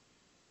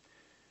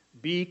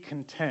 Be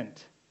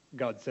content,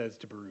 God says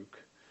to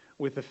Baruch,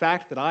 with the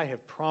fact that I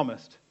have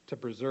promised to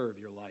preserve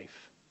your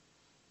life.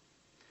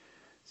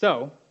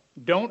 So,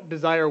 don't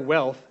desire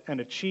wealth and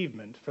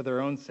achievement for their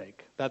own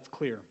sake. That's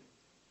clear.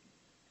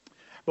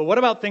 But what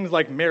about things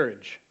like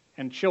marriage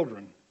and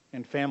children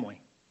and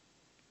family?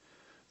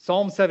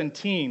 Psalm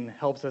 17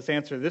 helps us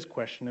answer this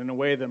question in a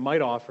way that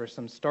might offer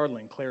some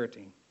startling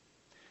clarity.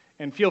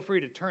 And feel free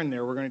to turn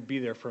there. We're going to be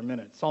there for a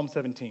minute. Psalm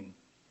 17.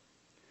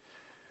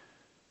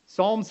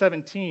 Psalm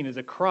 17 is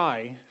a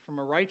cry from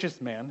a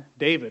righteous man,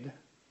 David,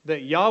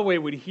 that Yahweh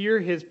would hear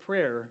his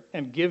prayer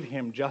and give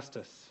him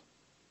justice.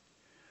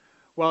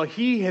 While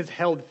he has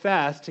held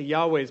fast to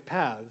Yahweh's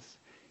paths,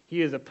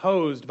 he is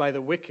opposed by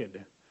the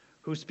wicked,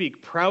 who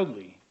speak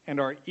proudly and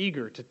are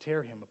eager to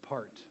tear him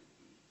apart.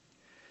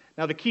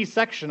 Now, the key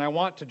section I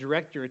want to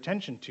direct your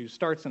attention to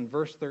starts in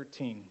verse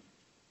 13.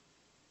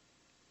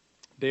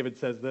 David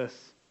says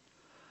this,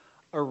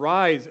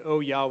 "Arise, O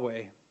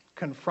Yahweh,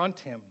 confront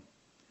him,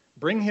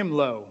 bring him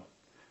low,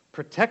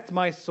 protect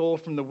my soul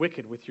from the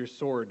wicked with your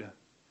sword.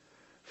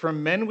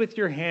 From men with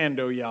your hand,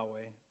 O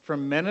Yahweh,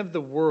 from men of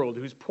the world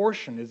whose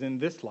portion is in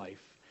this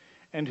life,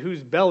 and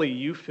whose belly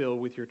you fill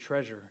with your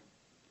treasure.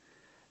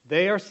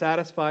 They are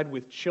satisfied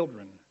with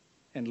children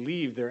and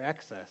leave their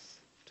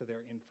excess to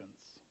their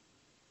infants."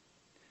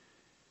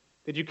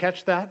 Did you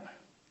catch that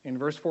in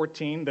verse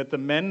 14, that the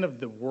men of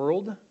the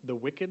world, the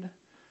wicked,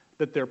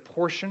 that their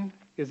portion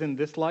is in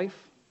this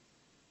life?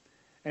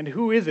 And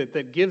who is it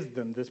that gives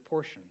them this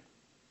portion?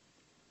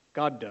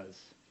 God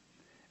does.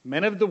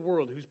 Men of the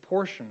world whose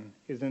portion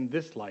is in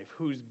this life,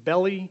 whose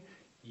belly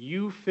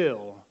you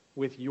fill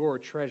with your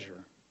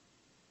treasure.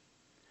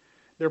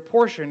 Their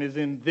portion is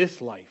in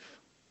this life.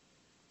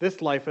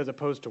 This life as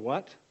opposed to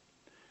what?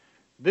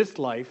 This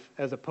life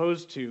as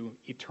opposed to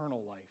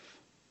eternal life.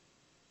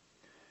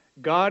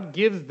 God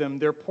gives them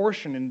their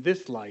portion in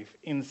this life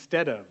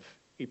instead of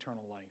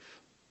eternal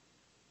life.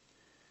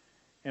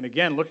 And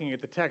again, looking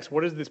at the text,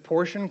 what does this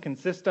portion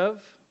consist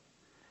of?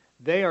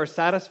 They are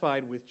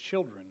satisfied with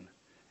children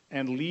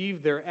and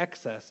leave their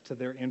excess to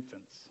their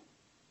infants.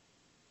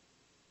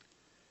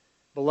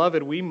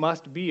 Beloved, we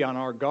must be on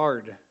our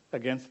guard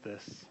against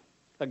this,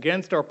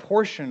 against our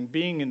portion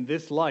being in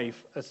this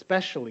life,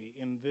 especially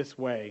in this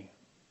way.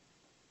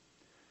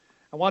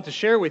 I want to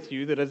share with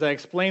you that as I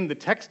explained the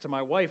text to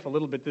my wife a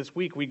little bit this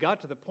week, we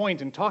got to the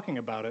point in talking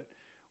about it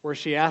where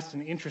she asked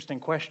an interesting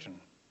question.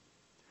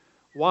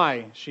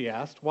 Why, she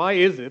asked, why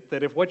is it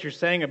that if what you're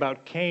saying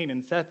about Cain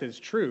and Seth is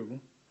true,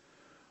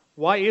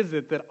 why is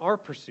it that our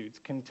pursuits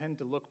can tend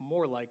to look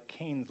more like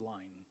Cain's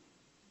line?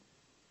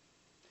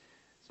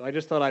 So I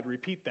just thought I'd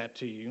repeat that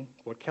to you,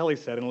 what Kelly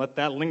said, and let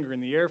that linger in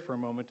the air for a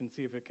moment and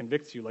see if it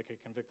convicts you like it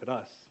convicted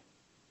us.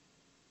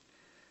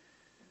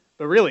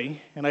 But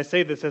really, and I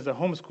say this as a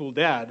homeschool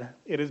dad,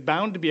 it is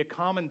bound to be a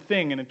common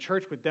thing in a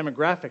church with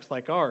demographics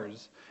like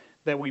ours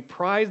that we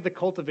prize the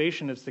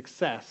cultivation of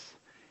success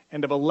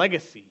and of a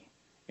legacy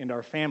in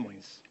our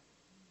families.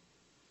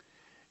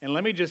 And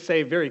let me just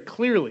say very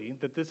clearly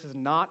that this is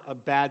not a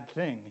bad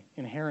thing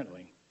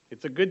inherently.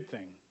 It's a good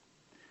thing.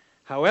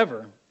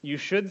 However, you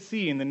should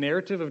see in the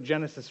narrative of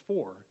Genesis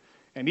 4,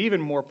 and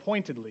even more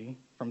pointedly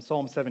from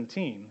Psalm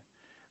 17,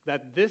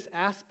 that this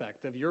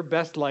aspect of your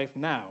best life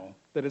now,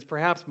 that is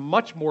perhaps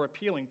much more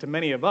appealing to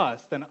many of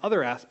us than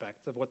other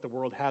aspects of what the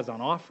world has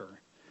on offer,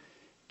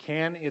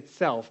 can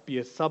itself be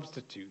a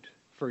substitute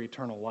for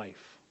eternal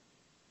life.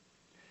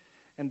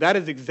 And that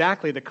is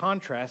exactly the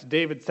contrast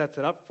David sets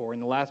it up for in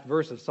the last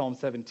verse of Psalm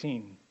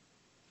 17,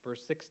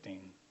 verse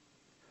 16.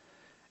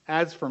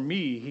 "As for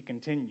me," he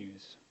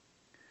continues,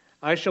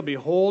 "I shall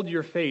behold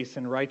your face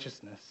in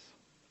righteousness.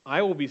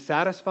 I will be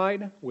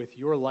satisfied with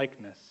your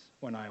likeness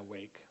when I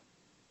awake."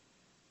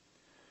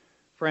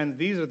 Friends,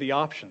 these are the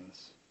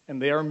options, and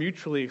they are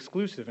mutually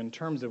exclusive in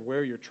terms of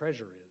where your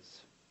treasure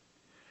is.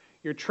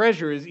 Your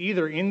treasure is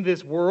either in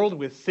this world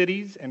with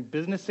cities and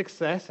business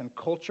success and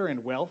culture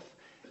and wealth,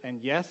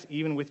 and yes,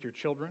 even with your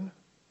children,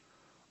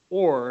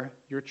 or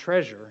your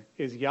treasure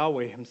is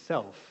Yahweh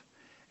himself,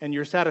 and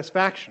your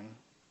satisfaction,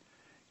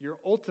 your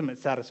ultimate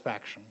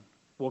satisfaction,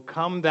 will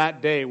come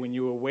that day when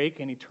you awake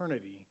in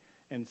eternity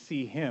and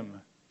see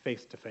him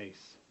face to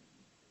face.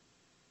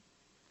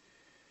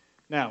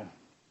 Now,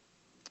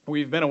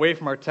 we've been away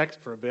from our text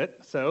for a bit,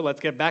 so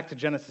let's get back to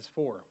Genesis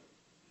 4.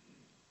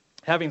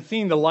 Having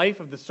seen the life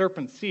of the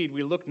serpent's seed,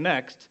 we look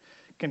next,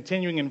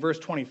 continuing in verse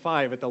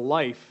 25, at the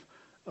life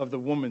of the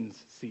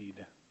woman's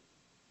seed.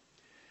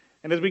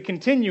 And as we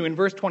continue in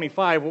verse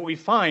 25, what we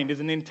find is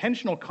an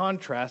intentional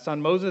contrast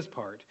on Moses'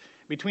 part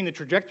between the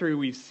trajectory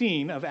we've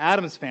seen of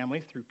Adam's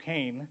family through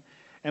Cain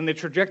and the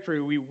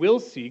trajectory we will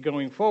see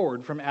going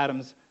forward from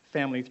Adam's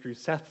family through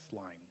Seth's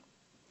line.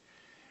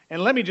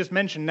 And let me just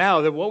mention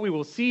now that what we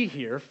will see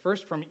here,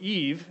 first from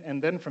Eve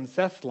and then from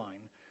Seth's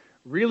line,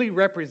 really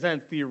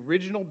represents the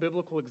original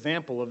biblical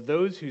example of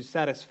those whose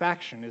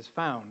satisfaction is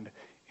found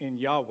in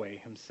Yahweh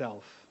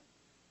himself.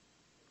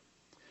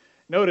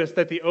 Notice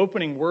that the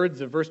opening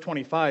words of verse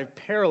 25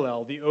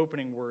 parallel the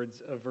opening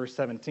words of verse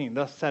 17,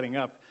 thus setting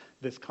up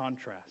this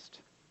contrast.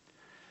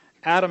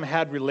 Adam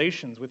had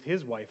relations with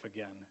his wife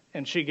again,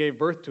 and she gave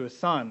birth to a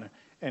son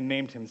and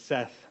named him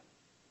Seth.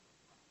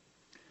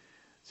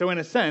 So in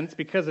a sense,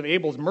 because of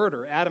Abel's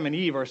murder, Adam and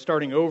Eve are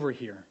starting over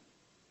here.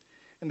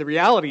 And the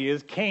reality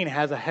is Cain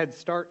has a head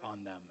start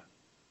on them.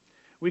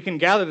 We can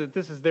gather that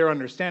this is their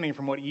understanding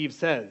from what Eve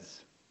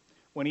says.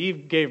 When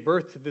Eve gave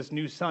birth to this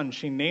new son,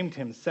 she named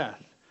him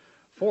Seth.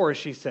 For,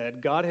 she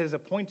said, God has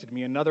appointed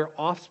me another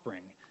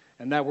offspring.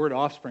 And that word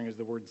offspring is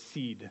the word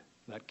seed,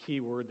 that key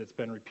word that's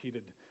been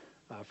repeated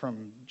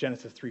from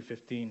Genesis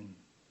 3:15.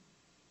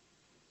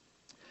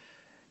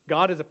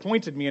 God has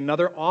appointed me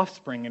another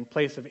offspring in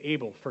place of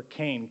Abel, for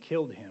Cain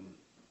killed him.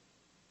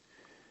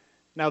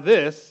 Now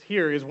this,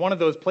 here, is one of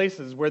those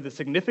places where the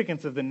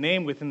significance of the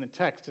name within the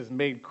text is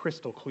made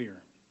crystal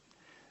clear.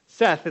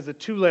 Seth is a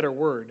two-letter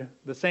word,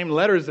 the same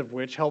letters of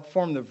which help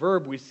form the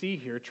verb we see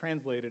here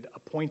translated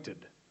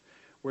appointed,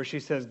 where she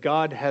says,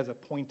 God has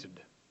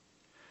appointed.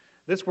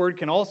 This word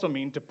can also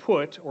mean to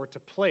put or to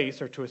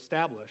place or to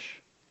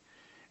establish.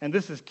 And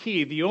this is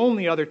key. The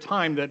only other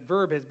time that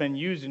verb has been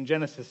used in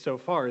Genesis so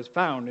far is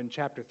found in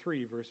chapter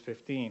 3, verse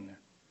 15.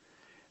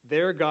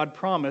 There God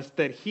promised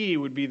that he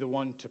would be the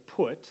one to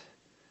put,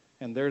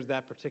 and there's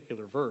that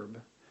particular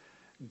verb.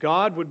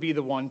 God would be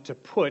the one to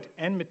put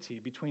enmity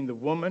between the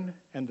woman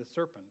and the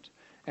serpent,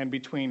 and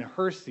between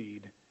her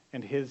seed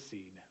and his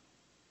seed.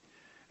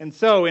 And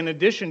so, in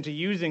addition to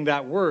using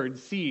that word,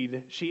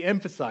 seed, she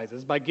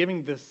emphasizes, by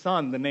giving this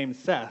son the name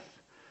Seth,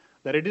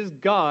 that it is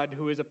God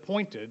who is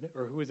appointed,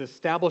 or who has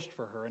established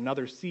for her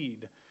another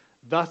seed,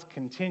 thus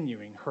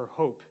continuing her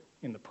hope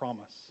in the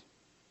promise.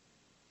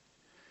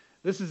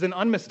 This is an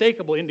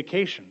unmistakable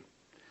indication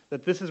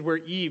that this is where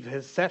Eve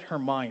has set her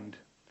mind,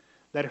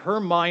 that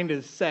her mind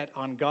is set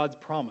on God's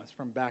promise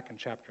from back in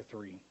chapter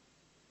 3.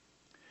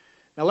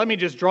 Now let me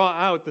just draw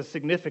out the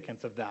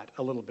significance of that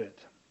a little bit.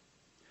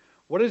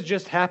 What has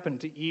just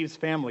happened to Eve's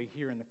family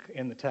here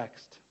in the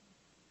text?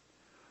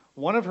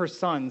 One of her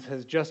sons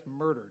has just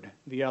murdered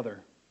the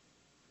other.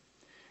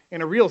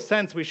 In a real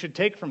sense, we should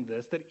take from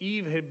this that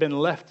Eve had been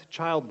left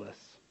childless.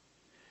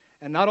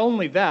 And not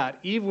only that,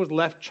 Eve was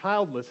left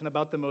childless in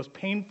about the most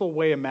painful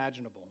way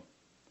imaginable.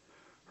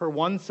 Her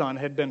one son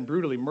had been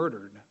brutally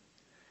murdered.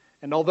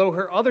 And although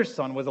her other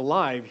son was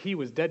alive, he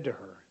was dead to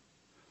her,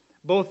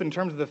 both in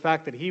terms of the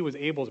fact that he was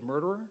Abel's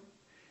murderer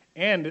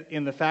and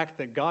in the fact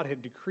that God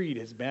had decreed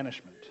his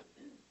banishment.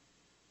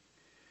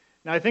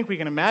 Now, I think we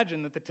can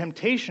imagine that the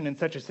temptation in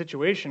such a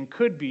situation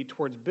could be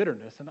towards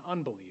bitterness and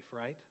unbelief,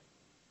 right?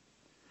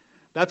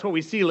 That's what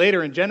we see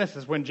later in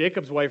Genesis when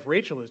Jacob's wife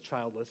Rachel is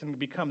childless and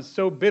becomes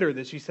so bitter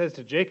that she says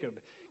to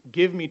Jacob,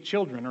 "Give me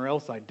children or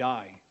else I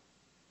die."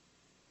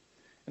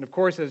 And of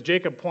course, as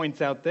Jacob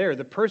points out there,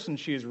 the person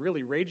she is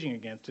really raging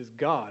against is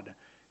God,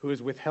 who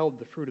has withheld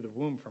the fruit of the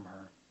womb from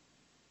her.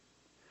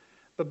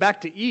 But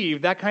back to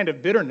Eve, that kind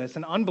of bitterness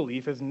and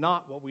unbelief is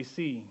not what we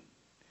see.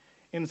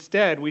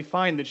 Instead, we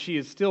find that she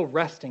is still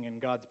resting in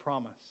God's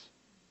promise.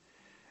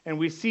 And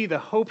we see the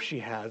hope she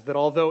has that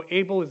although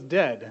Abel is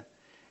dead,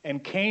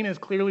 and Cain is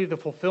clearly the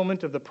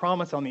fulfillment of the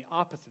promise on the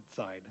opposite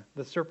side,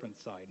 the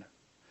serpent's side,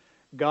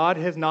 God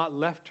has not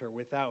left her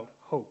without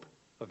hope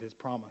of his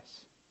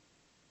promise.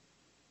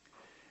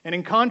 And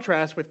in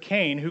contrast with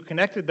Cain, who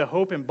connected the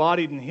hope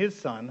embodied in his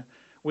son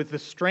with the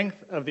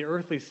strength of the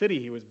earthly city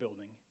he was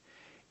building,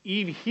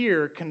 Eve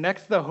here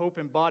connects the hope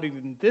embodied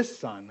in this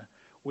son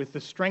with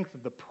the strength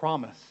of the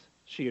promise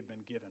she had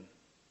been given,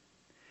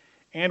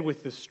 and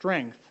with the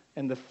strength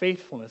and the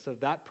faithfulness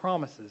of that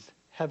promise's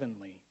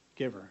heavenly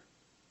giver.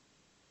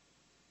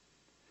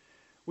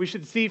 We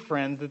should see,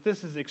 friends, that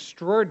this is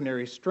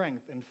extraordinary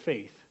strength and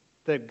faith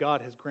that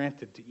God has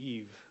granted to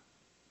Eve.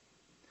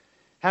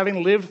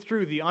 Having lived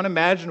through the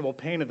unimaginable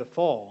pain of the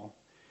fall,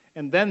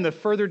 and then the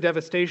further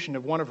devastation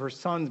of one of her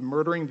sons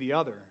murdering the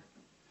other,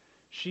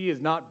 she is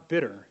not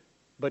bitter,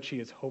 but she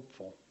is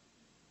hopeful.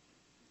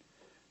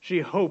 She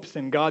hopes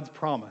in God's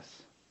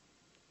promise,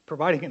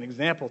 providing an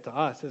example to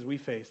us as we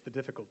face the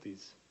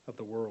difficulties of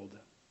the world.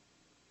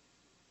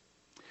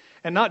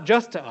 And not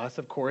just to us,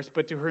 of course,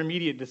 but to her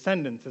immediate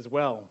descendants as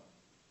well.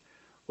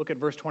 Look at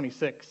verse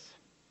 26.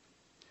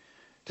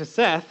 To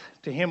Seth,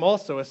 to him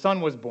also a son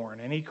was born,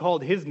 and he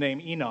called his name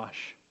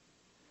Enosh.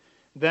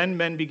 Then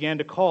men began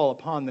to call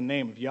upon the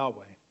name of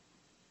Yahweh.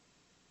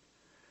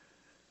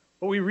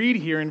 What we read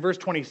here in verse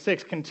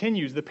 26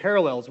 continues the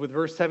parallels with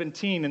verse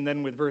 17 and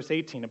then with verse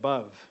 18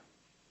 above.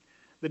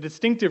 The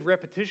distinctive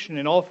repetition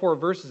in all four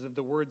verses of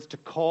the words to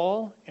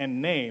call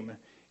and name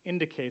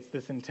indicates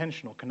this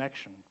intentional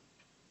connection.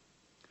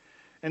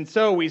 And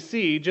so we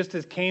see, just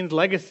as Cain's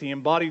legacy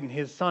embodied in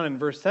his son in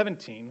verse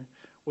 17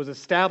 was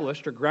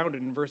established or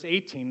grounded in verse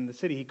 18 in the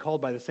city he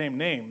called by the same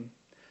name,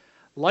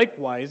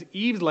 likewise,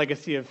 Eve's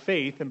legacy of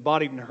faith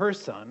embodied in her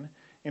son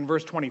in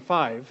verse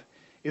 25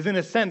 is in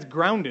a sense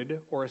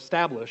grounded or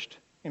established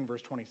in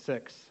verse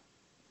 26.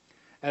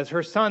 As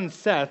her son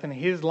Seth and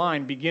his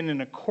line begin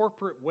in a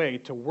corporate way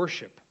to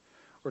worship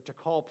or to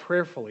call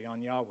prayerfully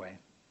on Yahweh.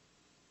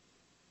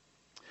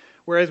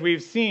 Whereas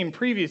we've seen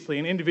previously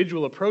an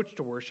individual approach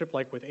to worship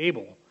like with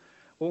Abel,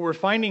 what we're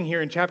finding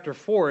here in chapter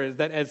 4 is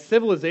that as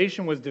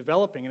civilization was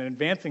developing and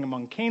advancing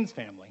among Cain's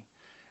family,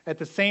 at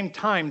the same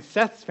time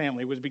Seth's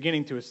family was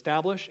beginning to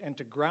establish and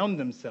to ground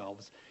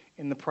themselves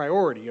in the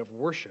priority of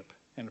worship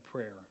and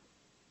prayer.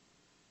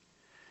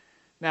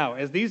 Now,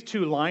 as these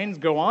two lines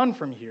go on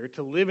from here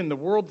to live in the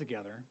world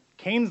together,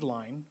 Cain's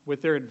line,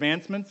 with their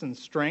advancements in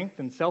strength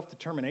and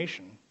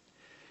self-determination,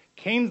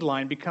 Cain's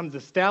line becomes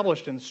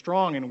established and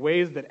strong in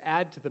ways that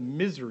add to the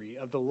misery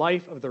of the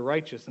life of the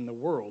righteous in the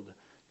world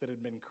that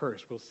had been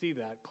cursed. We'll see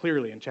that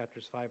clearly in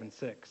chapters 5 and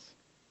 6.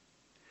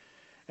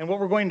 And what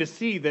we're going to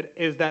see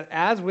is that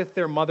as with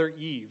their mother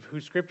Eve, who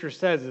Scripture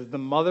says is the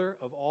mother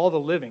of all the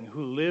living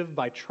who live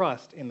by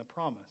trust in the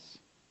promise,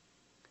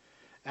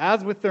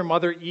 as with their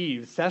mother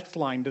Eve, Seth's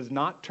line does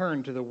not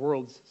turn to the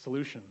world's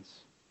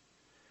solutions.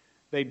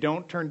 They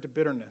don't turn to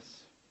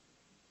bitterness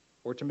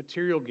or to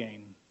material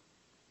gain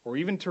or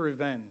even to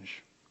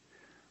revenge.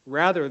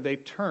 Rather, they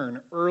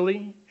turn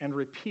early and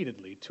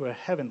repeatedly to a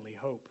heavenly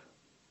hope.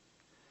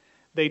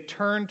 They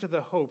turn to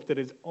the hope that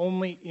is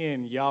only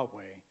in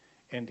Yahweh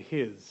and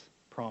His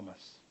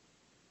promise.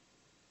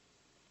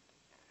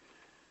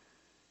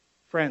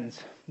 Friends,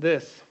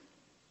 this,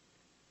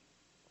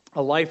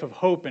 a life of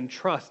hope and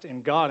trust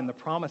in God and the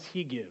promise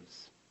He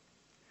gives,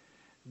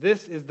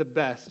 this is the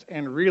best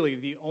and really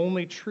the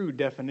only true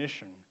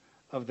definition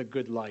of the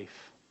good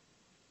life.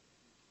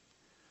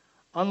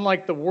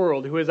 Unlike the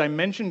world, who, as I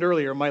mentioned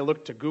earlier, might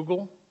look to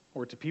Google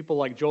or to people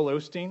like Joel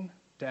Osteen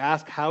to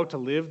ask how to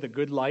live the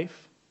good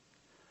life,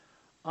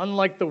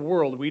 unlike the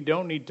world, we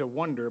don't need to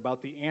wonder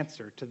about the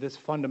answer to this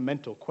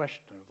fundamental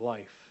question of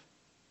life.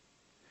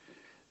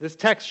 This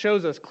text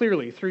shows us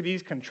clearly through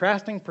these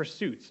contrasting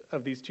pursuits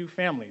of these two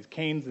families,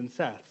 Cain's and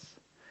Seth's,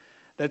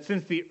 that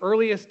since the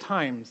earliest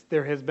times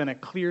there has been a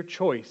clear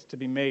choice to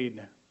be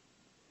made.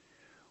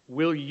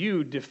 Will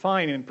you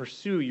define and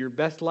pursue your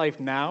best life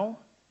now,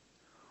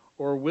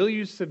 or will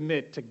you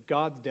submit to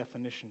God's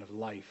definition of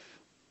life?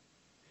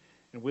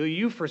 And will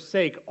you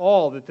forsake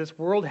all that this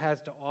world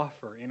has to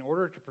offer in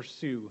order to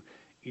pursue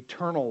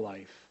eternal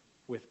life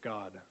with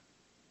God?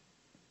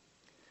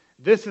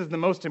 This is the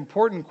most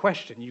important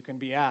question you can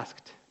be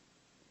asked.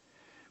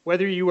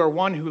 Whether you are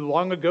one who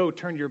long ago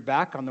turned your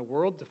back on the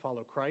world to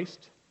follow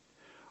Christ,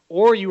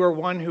 or you are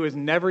one who has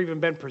never even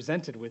been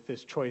presented with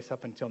this choice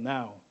up until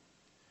now,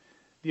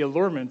 the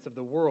allurements of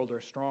the world are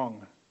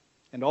strong,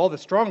 and all the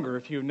stronger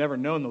if you have never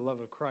known the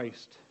love of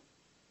Christ.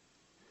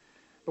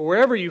 But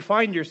wherever you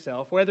find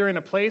yourself, whether in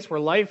a place where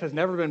life has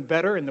never been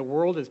better and the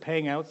world is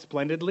paying out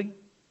splendidly,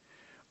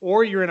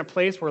 or you're in a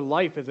place where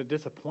life is a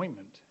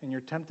disappointment and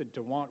you're tempted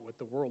to want what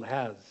the world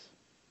has,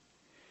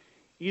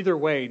 either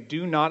way,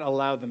 do not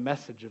allow the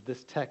message of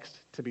this text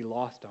to be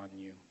lost on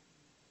you.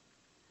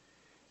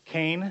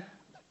 Cain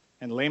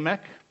and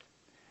Lamech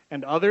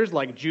and others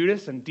like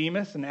Judas and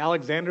Demas and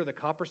Alexander the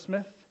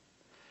coppersmith,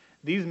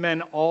 these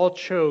men all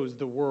chose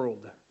the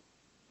world.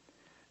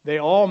 They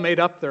all made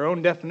up their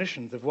own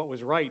definitions of what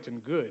was right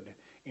and good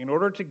in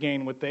order to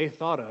gain what they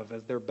thought of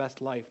as their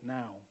best life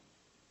now.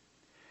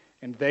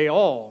 And they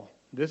all,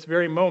 this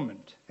very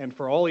moment and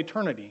for all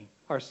eternity,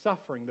 are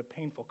suffering the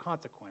painful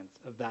consequence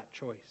of that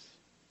choice.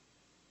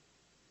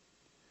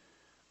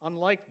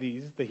 Unlike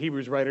these, the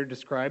Hebrews writer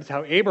describes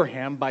how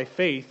Abraham, by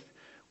faith,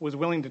 was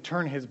willing to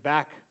turn his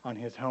back on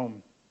his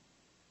home.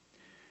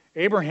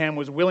 Abraham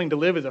was willing to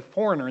live as a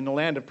foreigner in the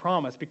land of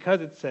promise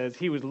because it says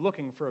he was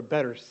looking for a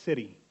better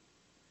city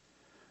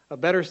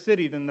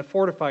than the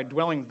fortified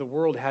dwellings the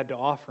world had to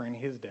offer in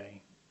his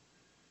day.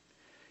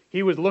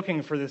 He was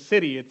looking for the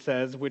city, it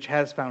says, which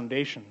has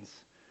foundations,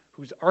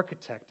 whose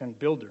architect and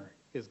builder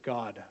is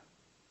God.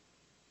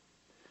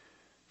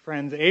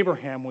 Friends,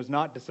 Abraham was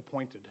not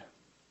disappointed.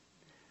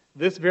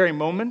 This very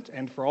moment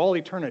and for all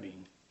eternity,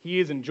 he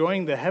is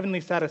enjoying the heavenly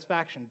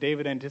satisfaction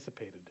David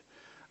anticipated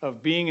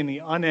of being in the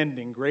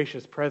unending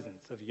gracious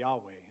presence of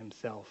Yahweh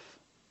himself.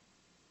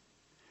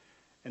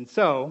 And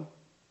so,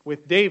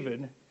 with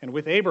David and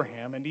with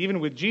Abraham and even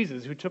with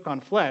Jesus, who took on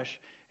flesh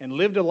and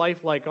lived a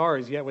life like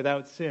ours yet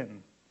without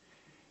sin,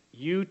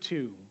 you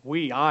too,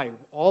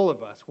 all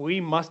of us, we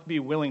must be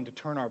willing to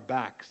turn our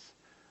backs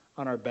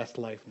on our best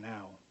life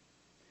now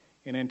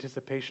in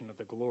anticipation of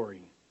the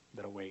glory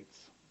that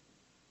awaits.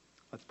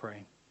 Let's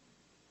pray.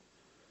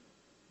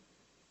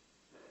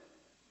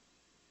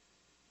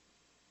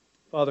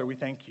 Father, we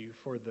thank you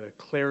for the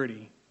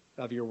clarity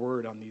of your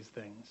word on these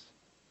things.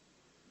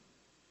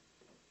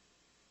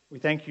 We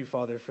thank you,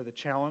 Father, for the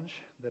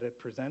challenge that it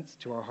presents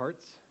to our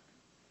hearts.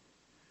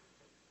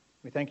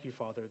 We thank you,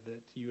 Father,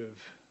 that you have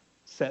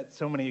set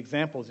so many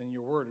examples in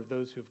your word of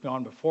those who have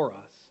gone before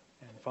us.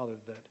 And, Father,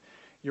 that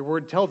your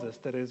word tells us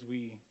that as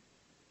we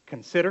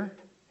consider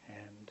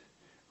and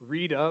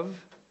read of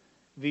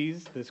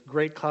this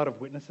great cloud of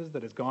witnesses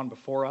that has gone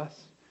before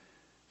us,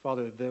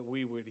 Father, that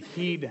we would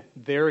heed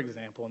their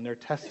example and their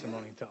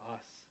testimony to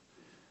us.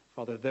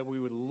 Father, that we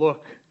would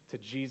look to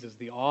Jesus,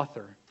 the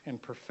author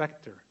and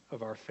perfecter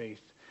of our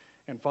faith.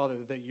 And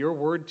Father, that your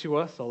word to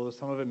us, although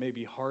some of it may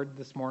be hard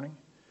this morning,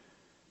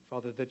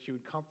 Father, that you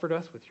would comfort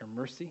us with your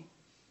mercy,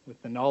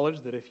 with the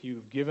knowledge that if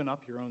you've given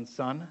up your own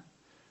Son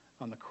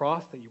on the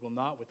cross, that you will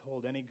not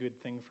withhold any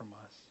good thing from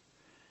us.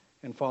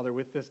 And Father,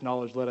 with this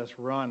knowledge, let us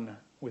run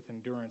with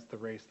endurance the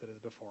race that is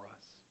before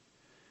us.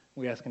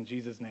 We ask in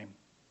Jesus' name,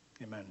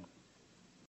 amen.